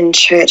Western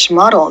church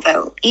model,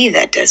 though,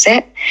 either, does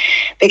it?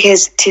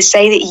 Because to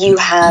say that you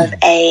have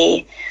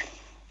a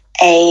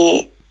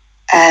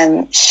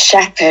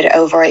shepherd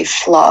over a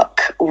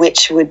flock,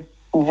 which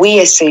we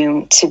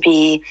assume to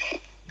be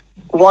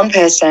one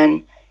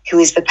person who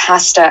is the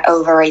pastor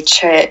over a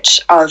church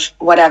of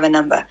whatever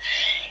number.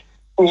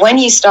 When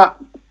you start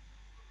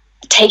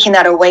taking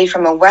that away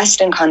from a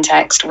Western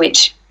context,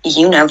 which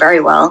you know very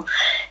well,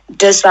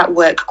 does that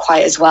work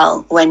quite as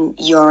well when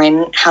you're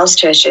in house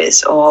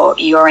churches or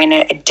you're in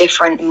a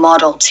different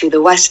model to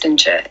the Western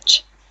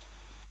church?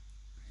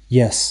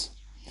 Yes.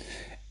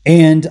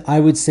 And I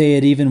would say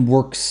it even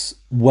works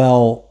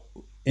well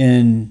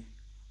in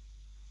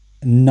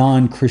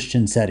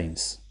non-Christian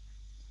settings.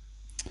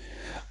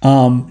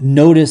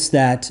 Notice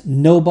that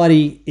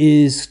nobody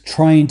is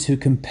trying to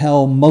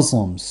compel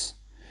Muslims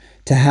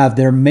to have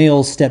their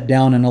males step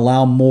down and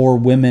allow more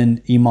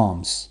women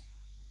imams.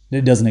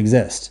 It doesn't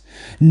exist.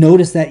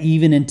 Notice that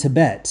even in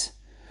Tibet,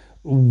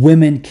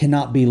 women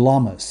cannot be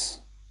lamas,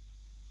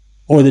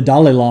 or the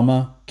Dalai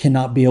Lama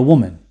cannot be a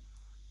woman.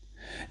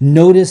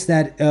 Notice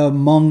that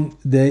among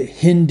the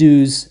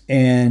Hindus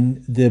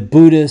and the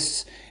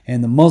Buddhists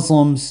and the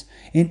Muslims,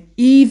 and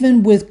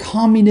even with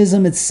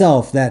communism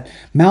itself, that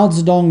Mao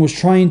Zedong was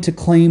trying to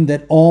claim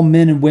that all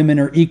men and women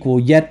are equal,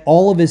 yet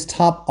all of his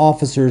top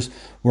officers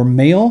were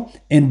male,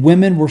 and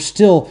women were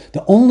still,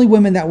 the only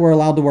women that were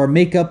allowed to wear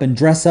makeup and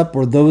dress up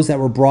were those that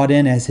were brought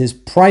in as his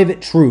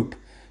private troop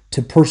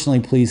to personally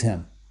please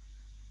him.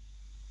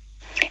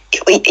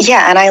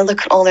 Yeah, and I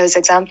look at all those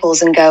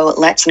examples and go,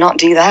 let's not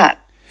do that.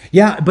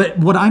 Yeah, but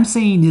what I'm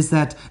saying is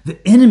that the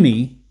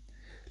enemy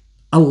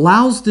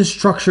allows this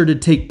structure to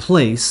take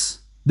place,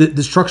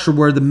 the structure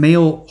where the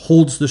male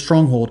holds the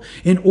stronghold,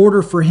 in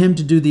order for him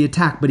to do the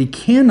attack. But he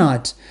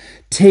cannot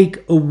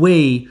take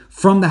away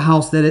from the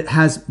house that it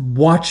has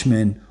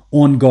watchmen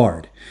on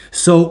guard.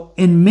 So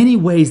in many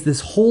ways,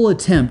 this whole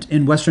attempt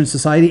in Western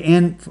society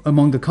and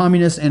among the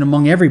communists and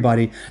among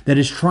everybody that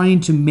is trying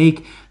to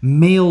make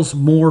males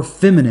more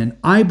feminine,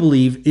 I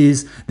believe,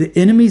 is the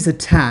enemy's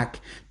attack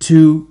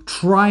to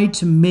try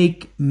to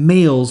make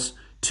males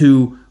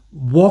to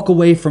walk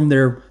away from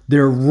their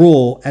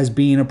role as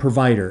being a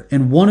provider.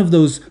 And one of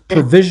those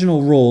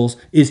provisional roles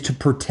is to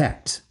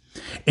protect.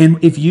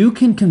 And if you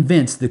can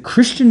convince the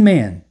Christian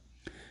man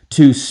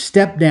to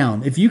step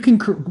down, if you can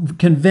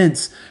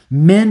convince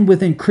men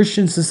within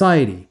Christian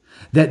society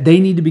that they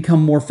need to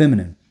become more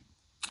feminine,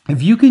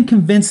 if you can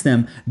convince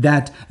them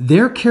that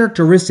their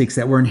characteristics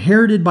that were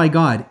inherited by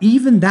God,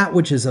 even that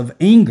which is of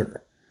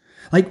anger,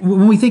 like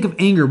when we think of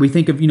anger, we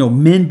think of,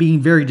 men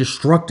being very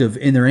destructive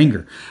in their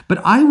anger. But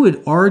I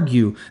would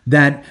argue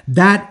that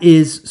that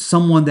is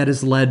someone that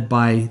is led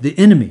by the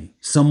enemy,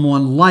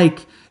 someone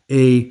like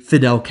a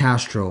Fidel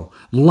Castro,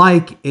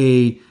 like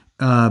a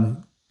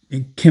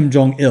Kim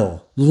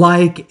Jong-il,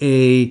 like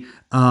a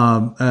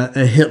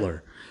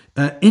Hitler.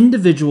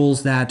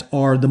 Individuals that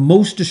are the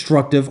most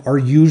destructive are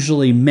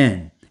usually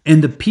men.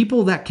 And the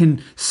people that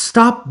can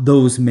stop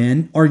those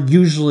men are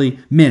usually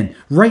men.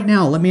 Right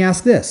now, let me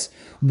ask this.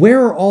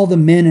 Where are all the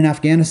men in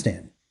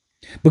Afghanistan?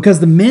 Because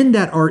the men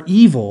that are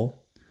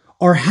evil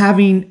are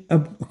having a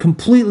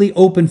completely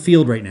open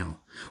field right now?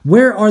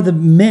 Where are the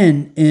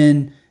men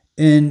in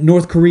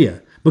North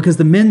Korea? Because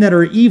the men that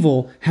are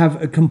evil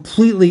have a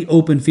completely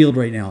open field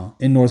right now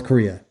in North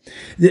Korea.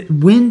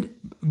 When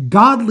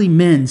godly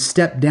men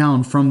step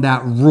down from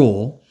that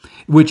role,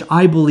 which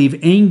I believe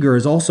anger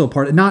is also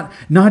part of,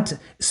 not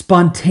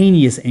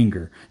spontaneous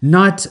anger,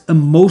 not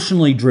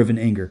emotionally driven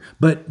anger,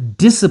 but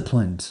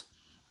disciplined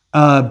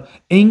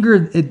anger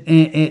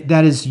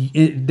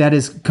that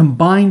is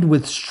combined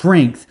with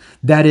strength,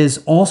 that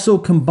is also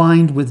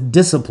combined with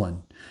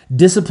discipline.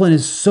 Discipline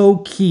is so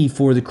key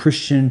for the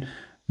Christian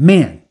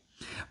man.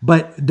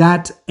 But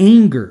that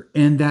anger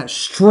and that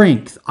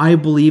strength, I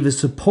believe, is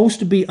supposed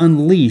to be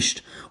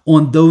unleashed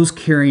on those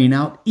carrying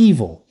out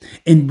evil.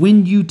 And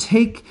when you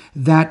take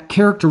that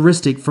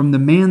characteristic from the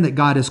man that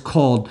God has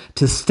called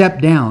to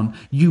step down,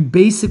 you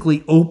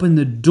basically open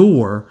the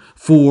door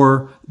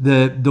for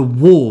the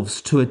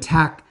wolves to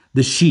attack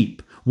the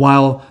sheep,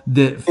 while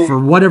for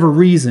whatever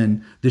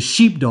reason, the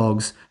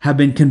sheepdogs have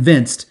been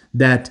convinced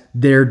that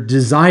their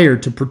desire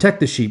to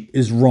protect the sheep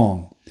is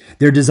wrong.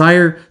 Their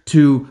desire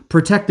to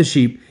protect the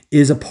sheep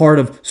is a part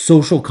of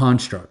social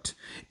construct.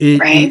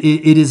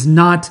 It is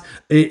not.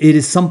 It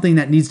is something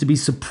that needs to be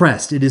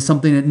suppressed. It is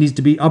something that needs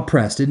to be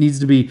oppressed. It needs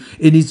to be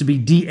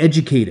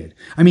de-educated.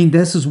 I mean,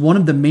 this is one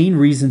of the main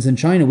reasons in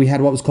China we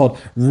had what was called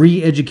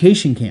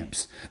re-education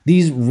camps.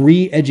 These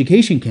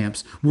re-education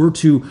camps were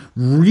to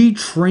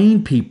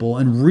retrain people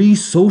and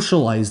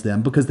re-socialize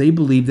them because they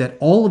believed that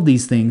all of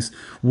these things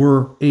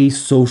were a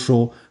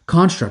social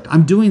construct.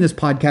 I'm doing this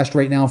podcast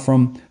right now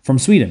from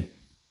Sweden,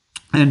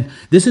 and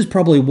this is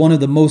probably one of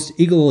the most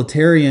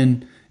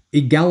egalitarian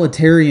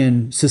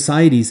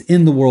societies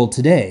in the world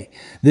today.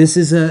 This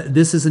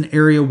is an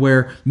area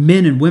where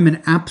men and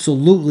women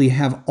absolutely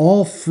have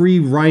all free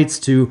rights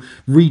to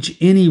reach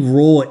any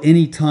role at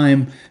any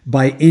time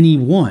by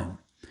anyone.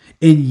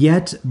 And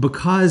yet,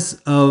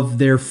 because of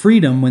their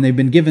freedom, when they've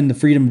been given the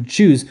freedom to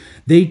choose,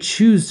 they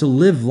choose to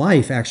live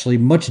life actually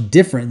much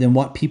different than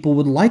what people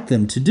would like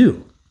them to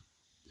do.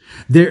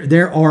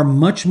 There are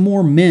much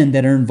more men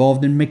that are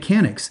involved in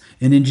mechanics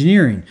and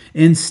engineering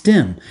and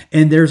STEM.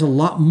 And there's a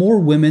lot more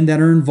women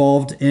that are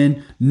involved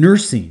in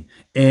nursing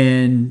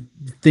and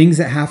things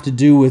that have to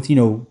do with,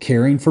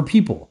 caring for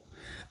people.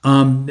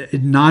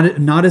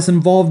 Not as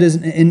involved as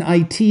in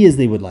IT as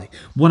they would like.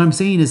 What I'm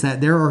saying is that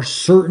there are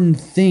certain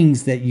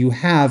things that you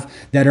have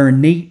that are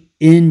innate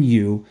in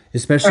you,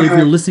 especially if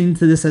you're listening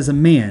to this as a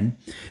man,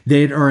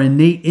 that are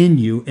innate in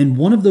you, and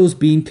one of those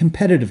being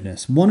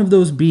competitiveness, one of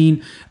those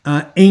being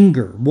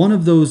anger, one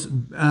of those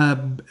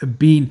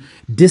being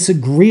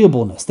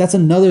disagreeableness. That's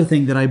another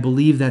thing that I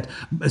believe that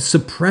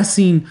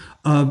suppressing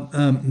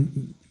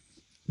the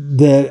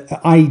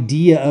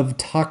idea of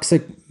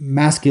toxic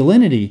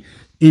masculinity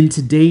in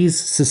today's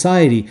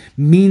society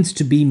means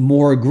to be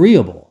more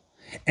agreeable.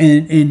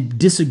 And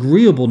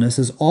disagreeableness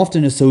is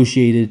often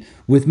associated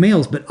with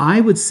males. But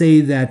I would say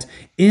that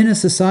in a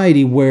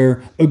society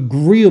where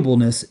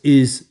agreeableness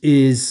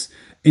is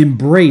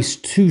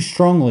embraced too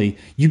strongly,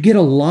 you get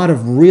a lot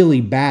of really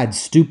bad,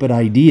 stupid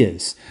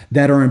ideas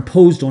that are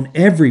imposed on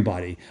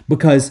everybody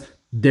because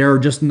there are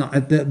just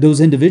not those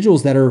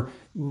individuals that are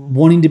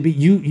wanting to be,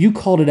 you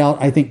called it out,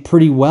 I think,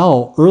 pretty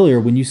well earlier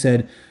when you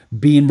said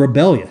being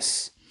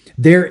rebellious.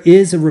 There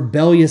is a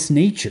rebellious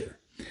nature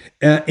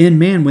in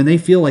man when they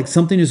feel like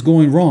something is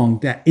going wrong,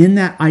 that in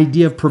that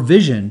idea of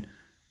provision,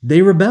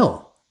 they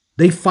rebel.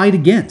 They fight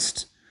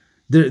against.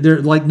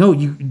 They're like, no,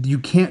 you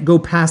can't go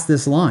past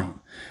this line,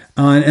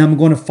 and I'm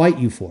going to fight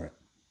you for it,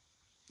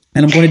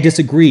 and I'm going to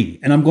disagree,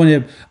 and I'm going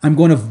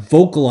to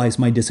vocalize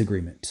my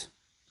disagreement.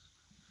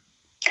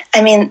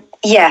 I mean,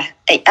 yeah,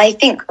 I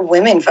think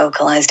women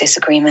vocalize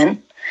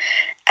disagreement.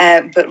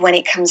 But when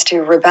it comes to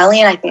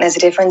rebellion, I think there's a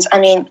difference. I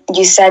mean,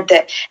 you said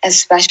that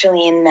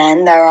especially in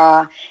men, there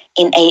are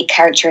innate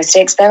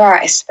characteristics. There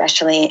are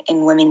especially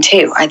in women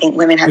too. I think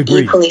women have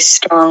equally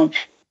strong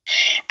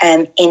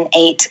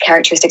innate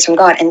characteristics from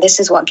God. And this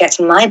is what gets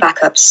my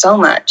back up so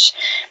much.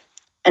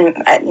 And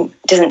it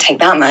doesn't take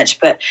that much,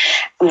 but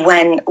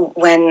when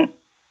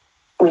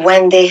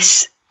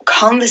this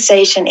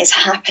conversation is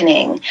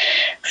happening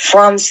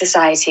from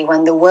society,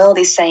 when the world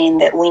is saying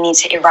that we need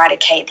to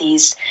eradicate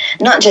these,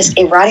 not just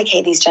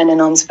eradicate these gender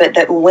norms, but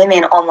that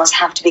women almost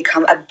have to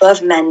become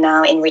above men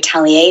now in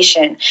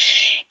retaliation.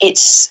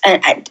 It's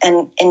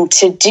and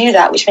to do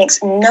that, which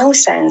makes no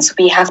sense,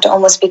 we have to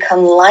almost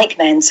become like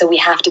men. So we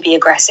have to be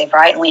aggressive,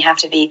 right? And we have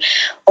to be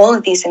all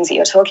of these things that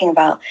you're talking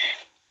about.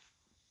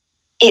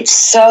 It's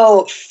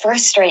so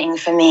frustrating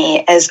for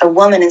me as a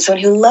woman and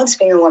someone who loves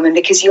being a woman,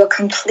 because you are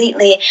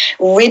completely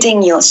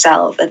ridding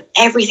yourself of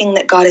everything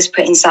that God has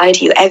put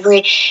inside you,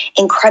 every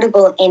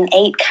incredible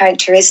innate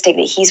characteristic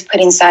that he's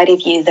put inside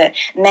of you that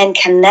men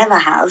can never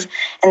have,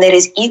 and that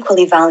is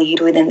equally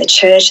valued within the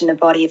church and the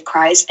body of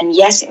Christ. And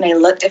yes, it may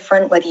look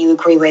different whether you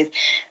agree with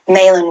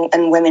male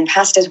and women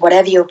pastors,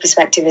 whatever your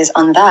perspective is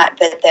on that,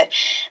 but that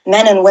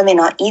men and women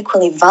are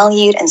equally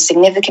valued and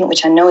significant,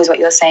 which I know is what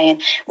you're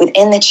saying,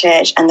 within the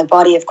church and the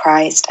body of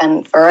Christ,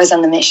 and for us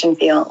on the mission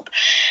field.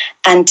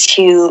 And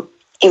to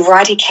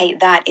eradicate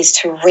that is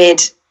to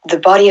rid the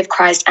body of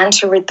Christ and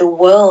to rid the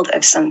world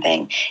of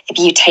something if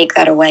you take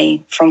that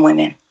away from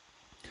women.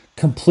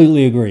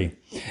 Completely agree.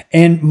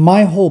 And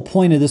my whole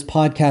point of this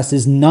podcast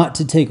is not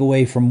to take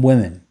away from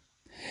women,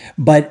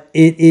 but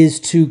it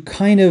is to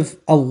kind of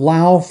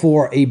allow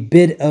for a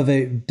bit of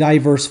a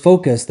diverse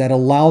focus that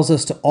allows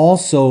us to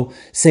also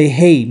say,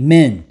 hey,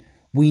 men,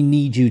 we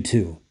need you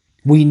too.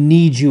 We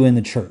need you in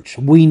the church.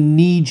 We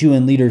need you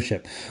in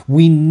leadership.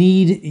 We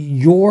need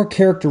your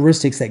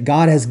characteristics that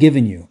God has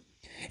given you,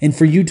 and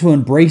for you to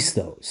embrace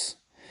those,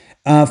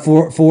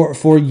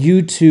 for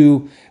you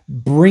to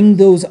bring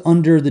those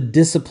under the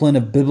discipline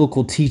of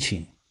biblical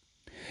teaching,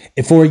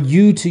 for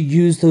you to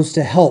use those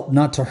to help,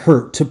 not to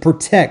hurt, to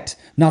protect,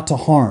 not to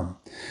harm,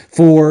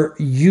 for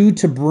you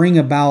to bring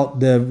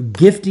about the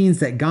giftings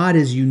that God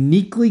has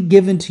uniquely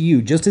given to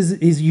you, just as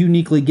is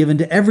uniquely given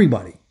to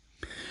everybody.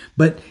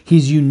 But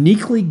he's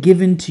uniquely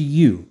given to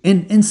you.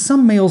 And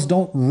some males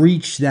don't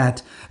reach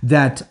that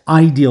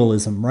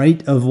idealism,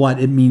 right, of what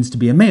it means to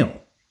be a male.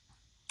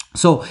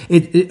 So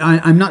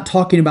I'm not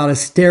talking about a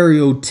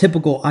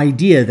stereotypical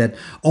idea that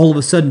all of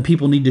a sudden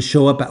people need to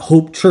show up at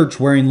Hope Church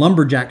wearing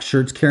lumberjack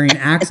shirts, carrying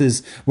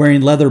axes,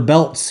 wearing leather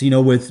belts,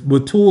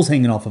 with tools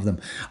hanging off of them.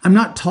 I'm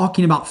not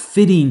talking about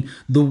fitting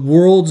the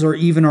world's or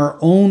even our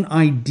own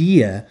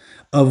idea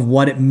of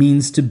what it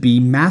means to be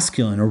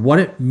masculine or what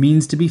it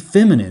means to be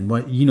feminine,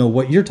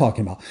 what you're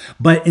talking about,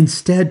 but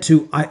instead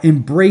to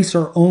embrace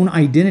our own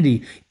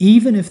identity,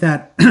 even if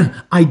that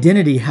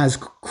identity has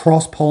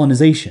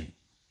cross-pollination.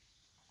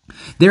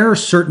 There are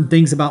certain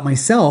things about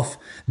myself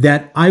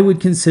that I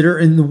would consider,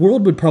 and the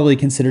world would probably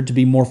consider to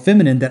be more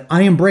feminine, that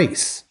I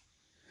embrace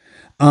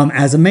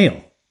as a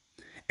male.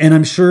 And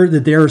I'm sure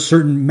that there are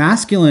certain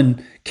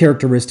masculine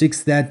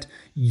characteristics that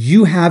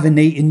you have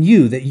innate in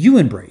you that you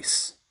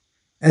embrace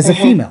as a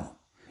female,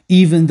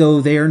 even though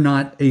they're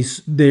not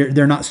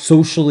not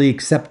socially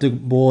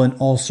acceptable in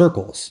all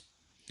circles,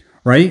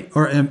 right?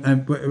 Or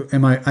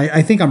am I?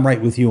 I think I'm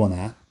right with you on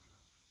that.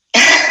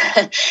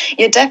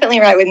 You're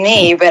definitely right with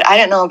me, but I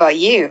don't know about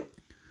you.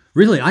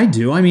 Really, I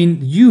do. I mean,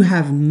 you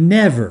have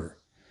never,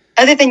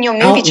 other than your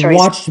movie choice,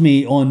 watched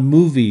me on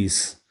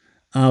movies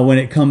when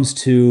it comes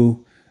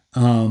to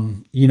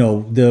the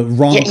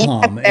rom-com.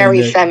 You have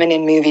very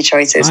feminine movie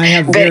choices. I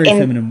have very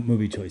feminine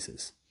movie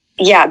choices.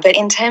 Yeah, but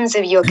in terms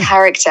of your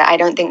character, I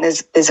don't think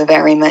there's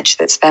very much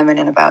that's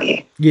feminine about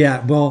you.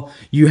 Yeah, well,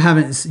 you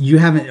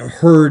haven't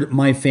heard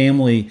my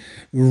family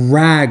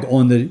rag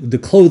on the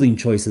clothing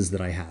choices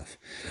that I have.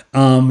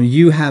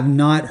 You have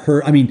not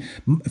heard. I mean,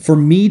 for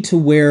me to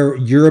wear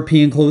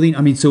European clothing,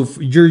 I mean, so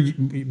you're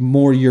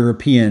more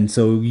European,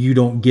 so you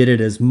don't get it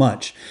as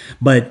much.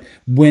 But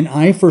when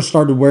I first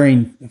started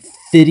wearing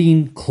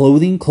fitting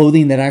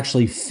clothing that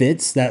actually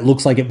fits, that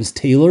looks like it was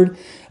tailored,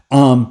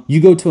 you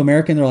go to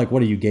America and they're like,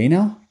 "What are you, gay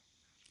now?"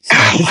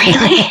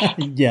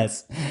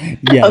 Yes.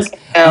 Okay,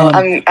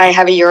 no, I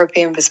have a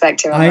European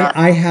perspective on that.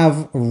 I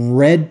have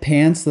red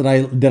pants that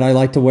I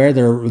like to wear.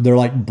 They're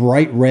like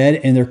bright red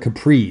and they're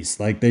capris.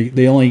 Like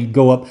they only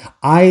go up.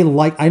 I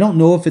don't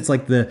know if it's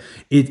like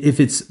if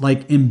it's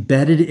like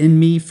embedded in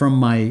me from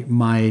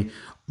my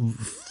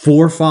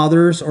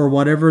forefathers or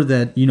whatever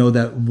that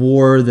that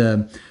wore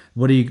the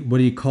what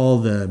do you call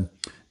the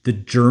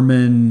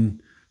German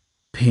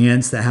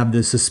pants that have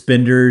the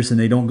suspenders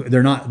and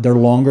they're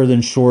longer than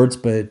shorts,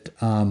 but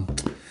I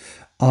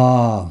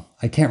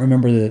can't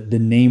remember the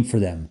name for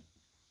them.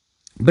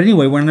 But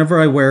anyway,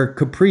 whenever I wear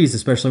capris,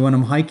 especially when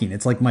I'm hiking,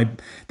 it's like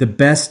the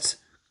best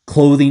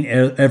clothing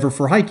ever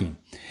for hiking.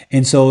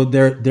 And so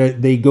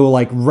they go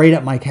like right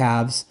at my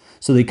calves.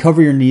 So they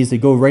cover your knees, they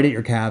go right at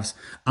your calves.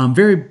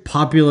 Very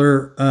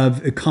popular,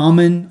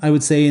 common, I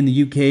would say, in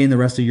the UK and the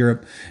rest of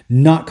Europe,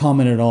 not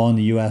common at all in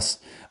the US.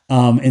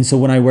 And so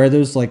when I wear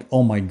those, like,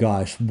 oh my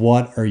gosh,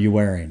 what are you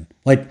wearing?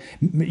 Like,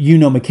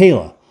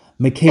 Michaela.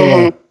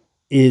 Michaela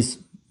is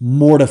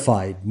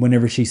mortified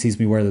whenever she sees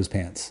me wear those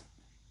pants.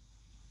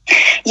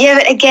 Yeah,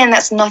 but again,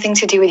 that's nothing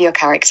to do with your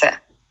character.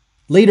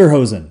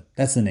 Lederhosen,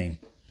 that's the name.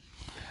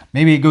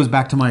 Maybe it goes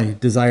back to my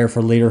desire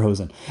for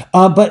lederhosen.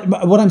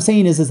 But what I'm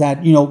saying is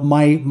that,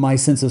 my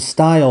sense of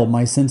style,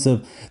 my sense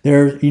of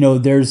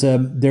there's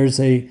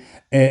a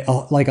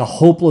like a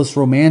hopeless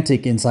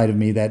romantic inside of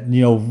me that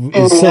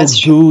is so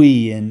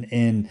gooey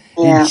and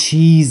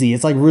cheesy.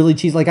 It's like really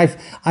cheesy. Like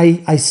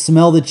I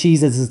smell the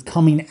cheese as it's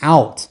coming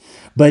out,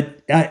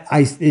 but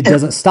it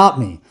doesn't stop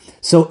me.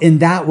 So in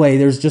that way,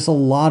 there's just a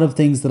lot of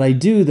things that I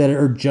do that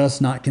are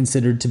just not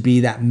considered to be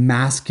that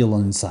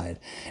masculine side.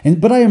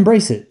 But I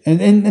embrace it,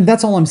 and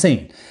that's all I'm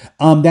saying.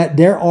 That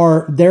there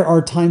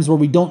are times where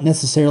we don't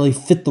necessarily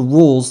fit the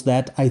rules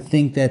that I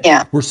think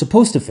that we're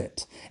supposed to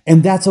fit,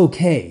 and that's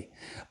okay.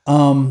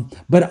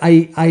 But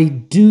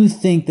I do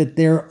think that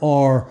there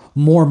are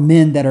more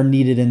men that are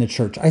needed in the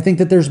church. I think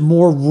that there's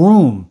more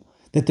room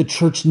that the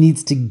church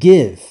needs to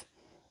give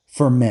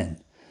for men.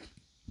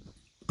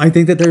 I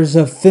think that there's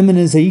a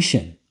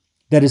feminization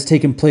that has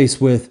taken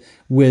place with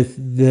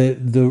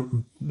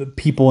the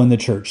people in the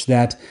church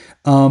that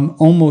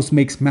almost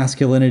makes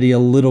masculinity a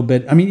little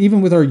bit. I mean,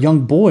 even with our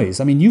young boys.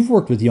 I mean, you've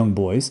worked with young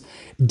boys.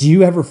 Do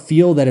you ever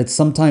feel that it's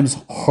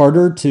sometimes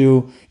harder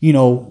to,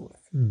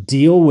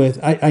 deal with?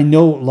 I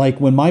know,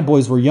 like when my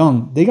boys were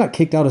young, they got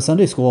kicked out of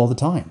Sunday school all the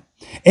time,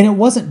 and it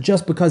wasn't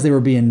just because they were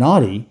being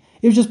naughty.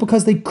 It was just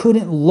because they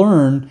couldn't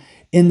learn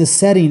in the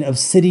setting of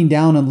sitting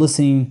down and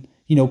listening,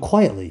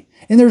 quietly.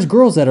 And there's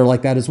girls that are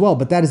like that as well,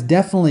 but that is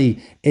definitely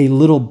a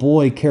little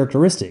boy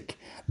characteristic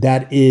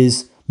that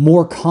is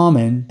more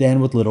common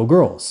than with little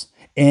girls.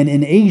 And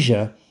in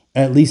Asia,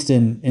 at least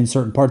in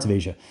certain parts of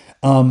Asia,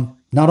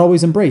 not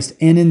always embraced.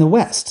 And in the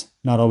West,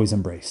 not always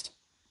embraced.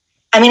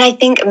 I mean, I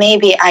think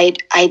maybe I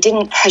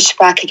didn't push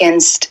back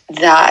against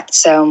that.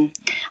 So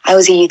I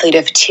was a youth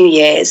leader for 2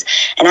 years,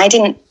 and I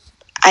didn't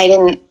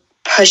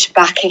push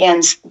back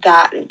against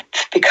that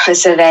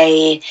because of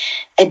a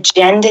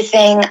gender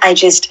thing. I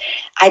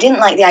didn't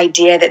like the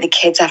idea that the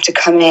kids have to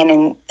come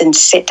in and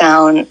sit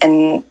down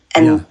and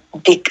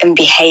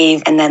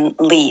behave and then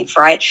leave,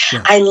 right?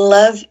 Yeah. I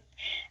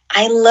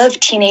love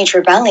teenage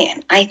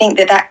rebellion. I think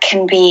that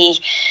can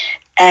be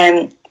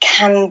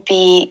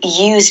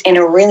used in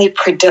a really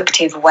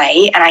productive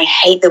way. And I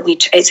hate that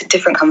it's a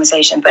different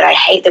conversation, but I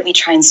hate that we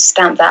try and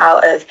stamp that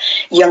out of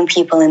young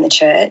people in the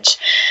church.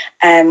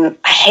 I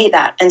hate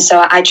that. And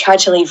so I try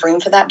to leave room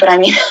for that. But I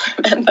mean,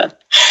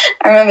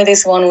 I remember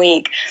this one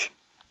week,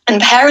 and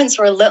parents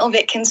were a little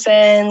bit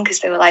concerned because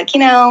they were like,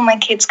 my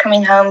kid's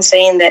coming home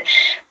saying that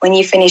when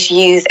you finish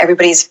youth,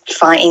 everybody's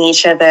fighting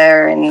each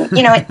other. And,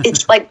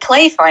 it's like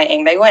play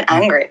fighting. They weren't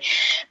angry.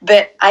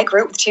 But I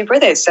grew up with 2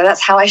 brothers, so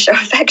that's how I show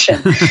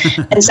affection.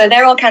 And so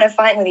they're all kind of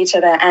fighting with each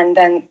other. And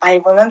then I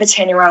remember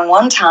turning around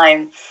one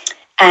time,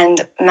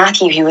 and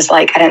Matthew, he was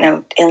like, I don't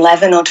know,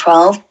 11 or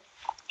 12.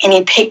 And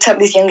he picked up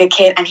this younger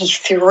kid and he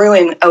threw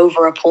him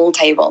over a pool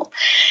table.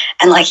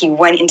 And he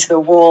went into the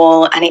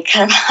wall, and it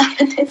kind of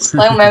happened in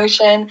slow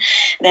motion. And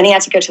then he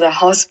had to go to the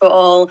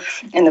hospital,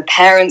 and the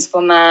parents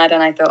were mad.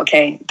 And I thought,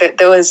 okay,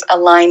 there was a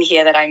line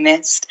here that I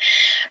missed.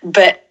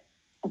 But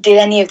did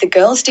any of the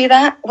girls do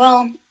that?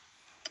 Well,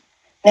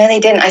 no, they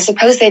didn't. I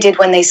suppose they did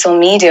when they saw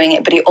me doing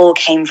it, but it all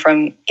came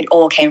from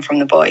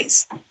the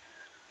boys.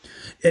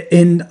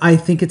 And I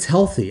think it's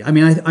healthy. I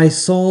mean, I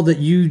saw that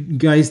you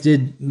guys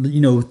did,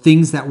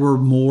 things that were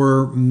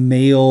more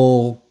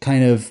male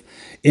kind of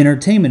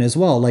entertainment as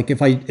well. Like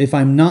if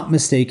I'm not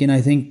mistaken,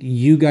 I think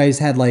you guys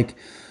had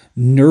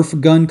Nerf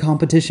gun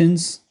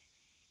competitions.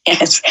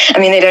 Yes. I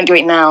mean, they don't do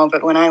it now,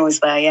 but when I was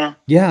there, yeah.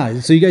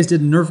 Yeah. So you guys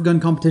did Nerf gun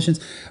competitions.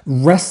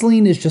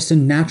 Wrestling is just a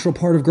natural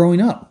part of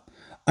growing up.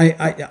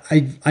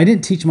 I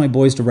didn't teach my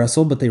boys to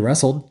wrestle, but they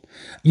wrestled.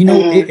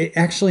 It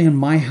actually in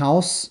my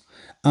house,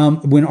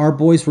 when our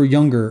boys were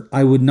younger,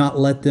 I would not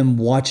let them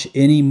watch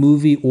any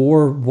movie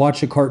or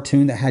watch a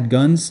cartoon that had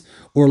guns,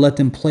 or let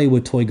them play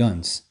with toy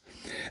guns.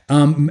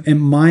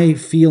 And my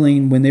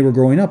feeling when they were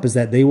growing up is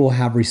that they will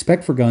have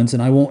respect for guns,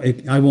 and I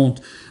won't,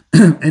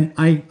 and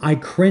I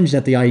cringed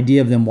at the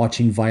idea of them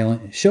watching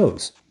violent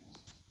shows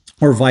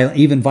or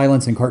even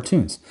violence in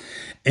cartoons.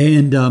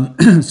 And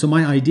so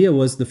my idea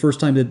was the first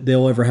time that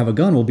they'll ever have a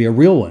gun will be a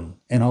real one,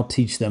 and I'll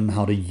teach them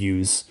how to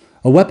use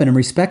a weapon and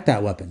respect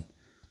that weapon.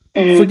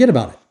 Mm-hmm. Forget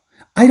about it.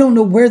 I don't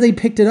know where they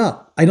picked it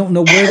up. I don't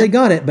know where they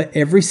got it, but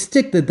every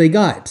stick that they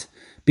got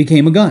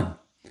became a gun.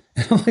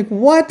 And I'm like,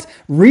 what?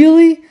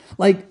 Really?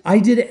 I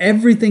did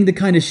everything to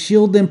kind of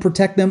shield them,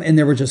 protect them, and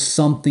there was just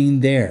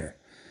something there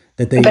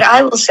that they... But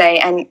I will say,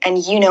 and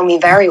you know me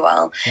very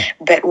well,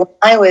 but when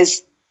I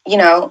was,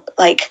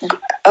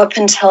 up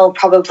until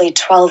probably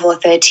 12 or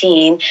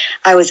 13,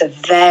 I was a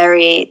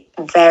very,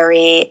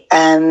 very,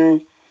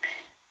 I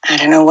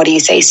don't know, what do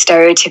you say,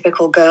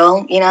 stereotypical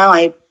girl.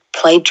 I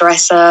played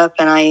dress up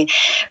and I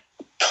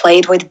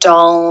played with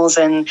dolls,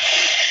 and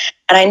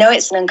I know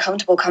it's an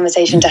uncomfortable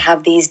conversation to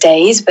have these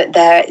days, but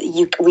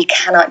we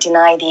cannot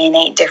deny the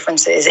innate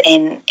differences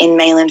in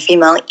male and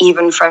female,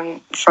 even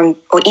from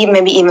or even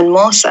maybe even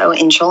more so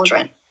in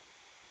children.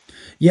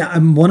 Yeah,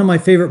 one of my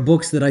favorite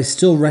books that I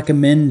still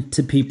recommend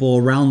to people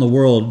around the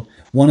world,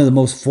 one of the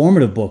most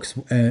formative books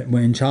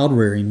in child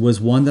rearing,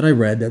 was one that I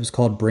read that was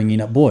called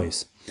Bringing Up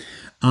Boys.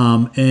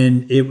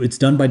 And it's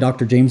done by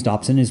Dr. James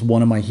Dobson, is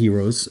one of my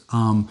heroes.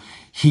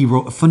 He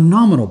wrote a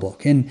phenomenal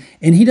book, and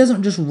he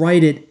doesn't just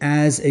write it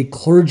as a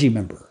clergy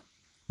member,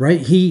 right?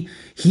 He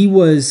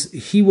was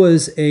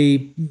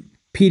a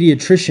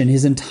pediatrician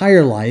his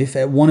entire life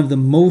at one of the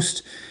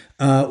most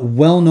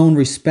well-known,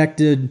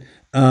 respected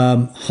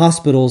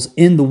hospitals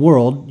in the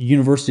world,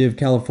 University of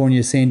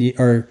California, San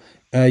Diego, or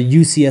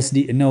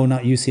UCSD. No,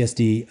 not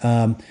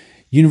UCSD.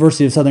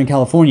 University of Southern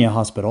California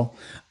Hospital.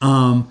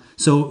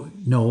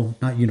 No,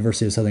 not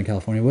University of Southern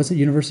California. Was it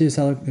University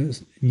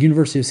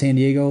of San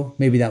Diego?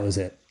 Maybe that was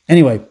it.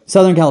 Anyway,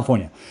 Southern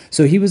California.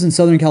 So he was in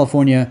Southern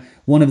California,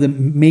 one of the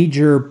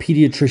major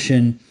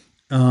pediatrician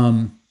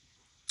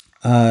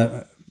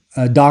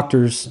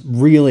doctors,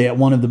 really at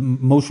one of the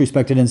most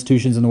respected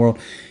institutions in the world.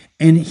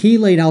 And he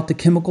laid out the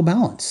chemical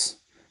balance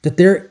that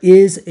there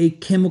is a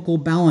chemical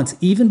balance.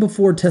 Even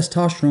before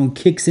testosterone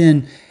kicks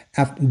in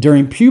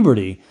during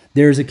puberty,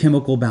 there's a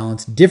chemical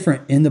balance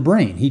different in the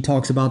brain. He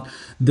talks about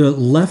the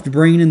left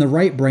brain and the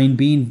right brain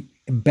being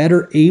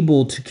better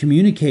able to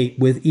communicate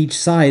with each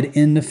side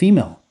in the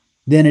female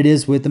than it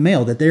is with the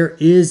male. That there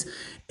is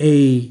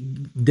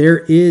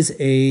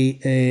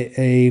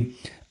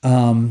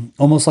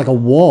almost like a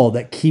wall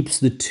that keeps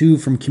the two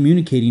from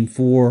communicating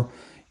for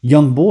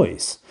young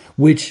boys,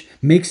 which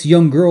makes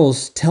young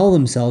girls tell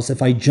themselves,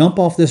 if I jump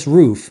off this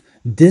roof,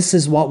 this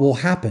is what will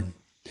happen.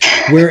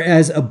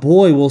 Whereas a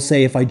boy will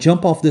say, if I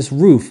jump off this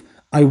roof,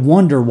 I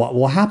wonder what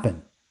will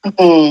happen.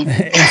 And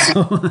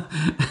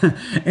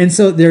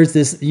so there's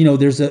this,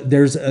 there's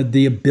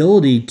the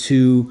ability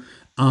to,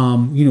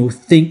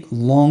 think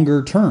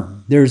longer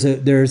term. There's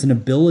an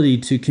ability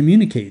to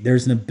communicate.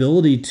 There's an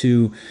ability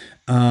to,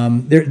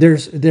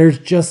 there's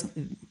just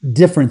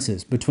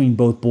differences between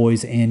both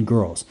boys and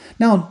girls.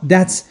 Now,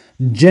 that's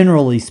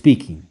generally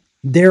speaking.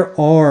 There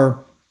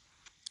are,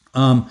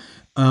 on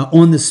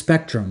the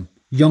spectrum,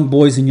 young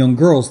boys and young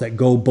girls that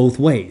go both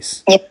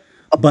ways.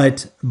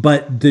 But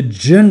the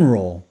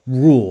general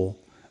rule,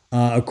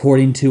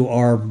 according to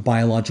our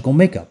biological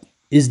makeup,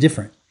 is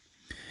different.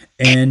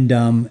 And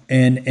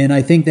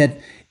I think that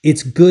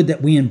it's good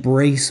that we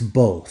embrace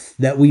both,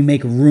 that we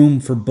make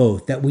room for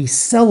both, that we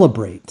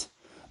celebrate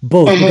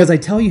both. Because I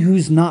tell you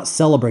who's not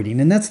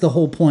celebrating, and that's the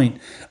whole point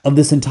of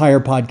this entire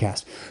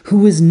podcast.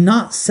 Who is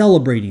not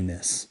celebrating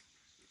this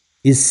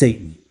is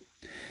Satan.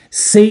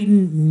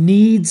 Satan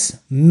needs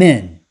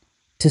men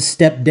to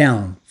step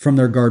down from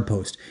their guard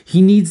post.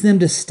 He needs them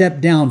to step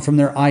down from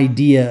their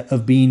idea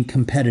of being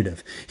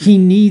competitive. He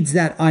needs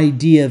that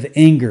idea of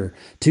anger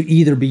to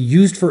either be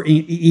used for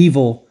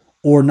evil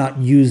or not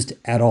used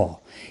at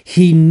all.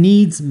 He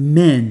needs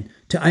men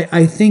to,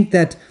 I think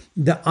that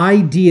the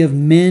idea of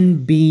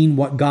men being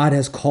what God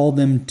has called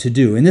them to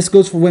do, and this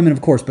goes for women,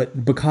 of course,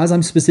 but because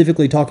I'm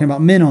specifically talking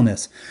about men on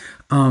this,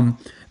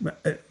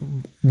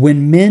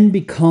 when men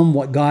become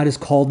what God has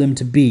called them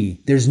to be,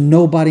 there's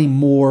nobody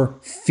more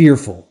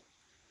fearful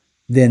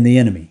than the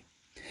enemy.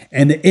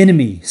 And the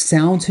enemy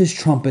sounds his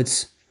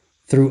trumpets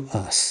through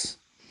us.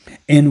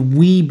 And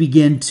we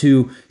begin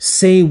to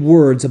say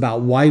words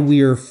about why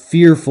we are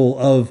fearful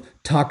of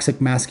toxic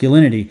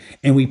masculinity.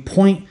 And we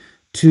point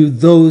to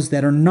those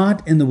that are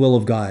not in the will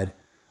of God,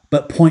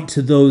 but point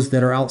to those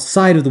that are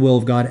outside of the will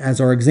of God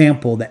as our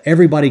example that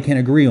everybody can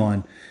agree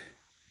on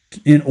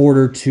in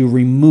order to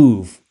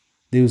remove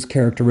those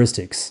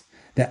characteristics.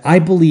 That I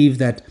believe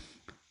that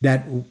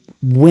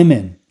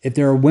women, if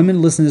there are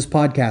women listening to this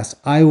podcast,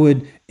 I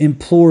would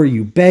implore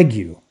you, beg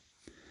you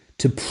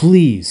to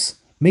please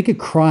make a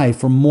cry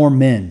for more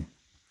men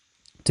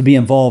to be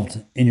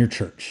involved in your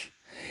church.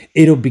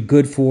 It'll be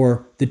good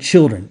for the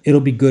children. It'll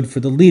be good for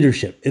the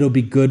leadership. It'll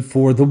be good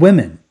for the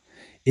women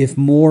if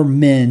more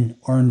men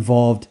are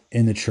involved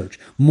in the church.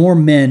 More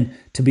men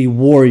to be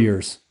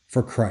warriors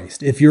for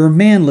Christ. If you're a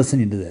man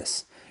listening to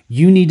this,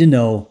 you need to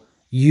know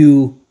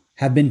you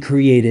have been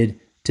created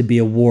to be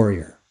a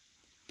warrior.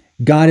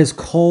 God has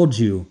called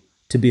you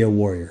to be a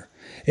warrior.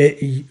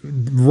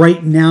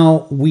 Right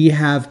now, we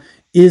have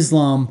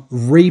Islam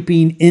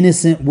raping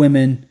innocent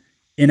women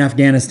in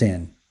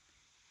Afghanistan,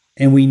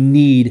 and we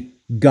need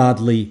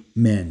godly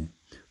men.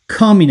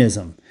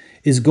 Communism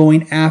is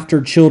going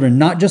after children,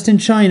 not just in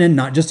China,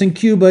 not just in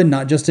Cuba,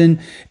 not just in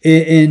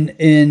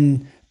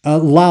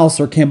Laos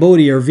or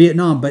Cambodia or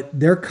Vietnam, but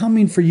they're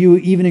coming for you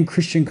even in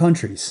Christian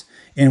countries.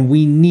 And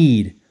we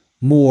need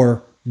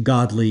more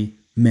godly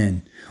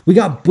men. We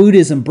got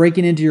Buddhism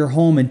breaking into your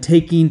home and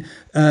taking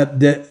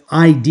the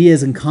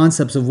ideas and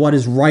concepts of what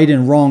is right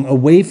and wrong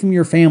away from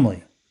your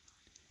family.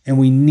 And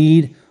we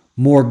need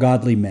more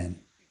godly men.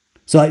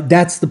 So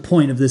that's the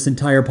point of this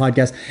entire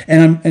podcast.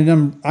 And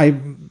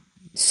I'm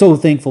so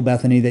thankful,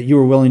 Bethany, that you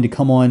were willing to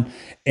come on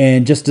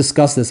and just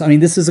discuss this. I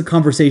mean, this is a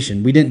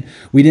conversation. We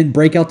didn't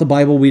break out the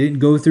Bible. We didn't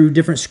go through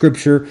different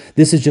scripture.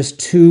 This is just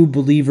two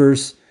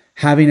believers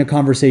having a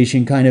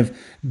conversation, kind of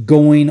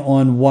going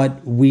on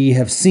what we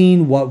have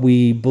seen, what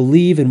we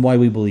believe, and why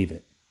we believe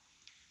it.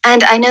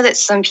 And I know that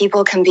some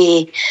people can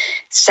be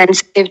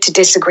sensitive to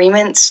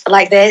disagreements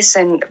like this,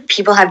 and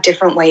people have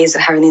different ways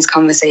of having these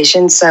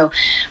conversations. So,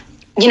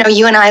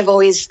 you and I have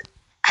always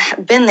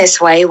been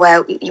this way,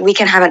 where we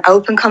can have an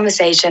open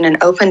conversation, an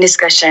open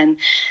discussion,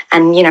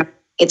 and,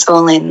 it's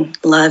all in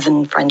love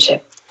and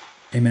friendship.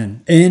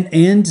 Amen.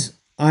 And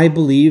I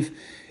believe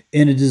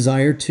in a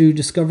desire to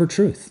discover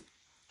truth.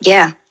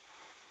 Yeah.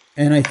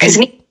 And I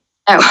think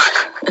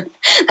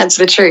that's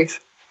the truth.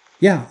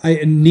 Yeah,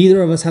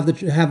 neither of us have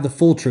the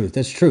full truth.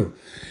 That's true.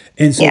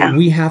 And so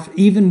we have,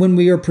 even when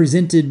we are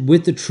presented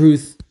with the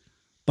truth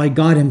by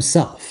God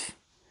himself,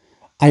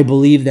 I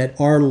believe that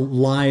our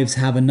lives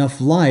have enough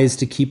lies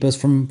to keep us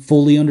from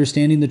fully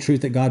understanding the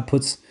truth that God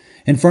puts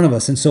in front of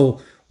us. And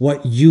so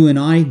what you and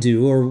I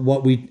do, or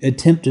what we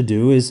attempt to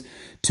do, is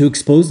to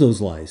expose those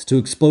lies, to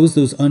expose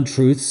those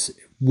untruths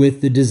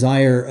with the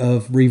desire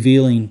of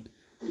revealing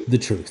the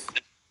truth.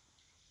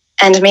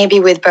 And maybe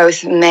with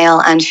both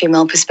male and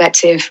female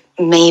perspective,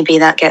 maybe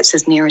that gets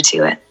us nearer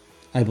to it.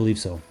 I believe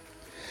so.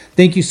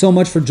 Thank you so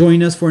much for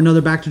joining us for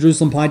another Back to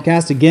Jerusalem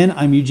podcast. Again,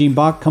 I'm Eugene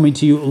Bach, coming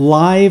to you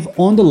live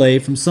on delay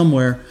from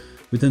somewhere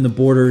within the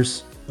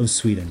borders of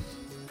Sweden.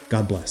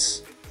 God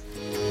bless.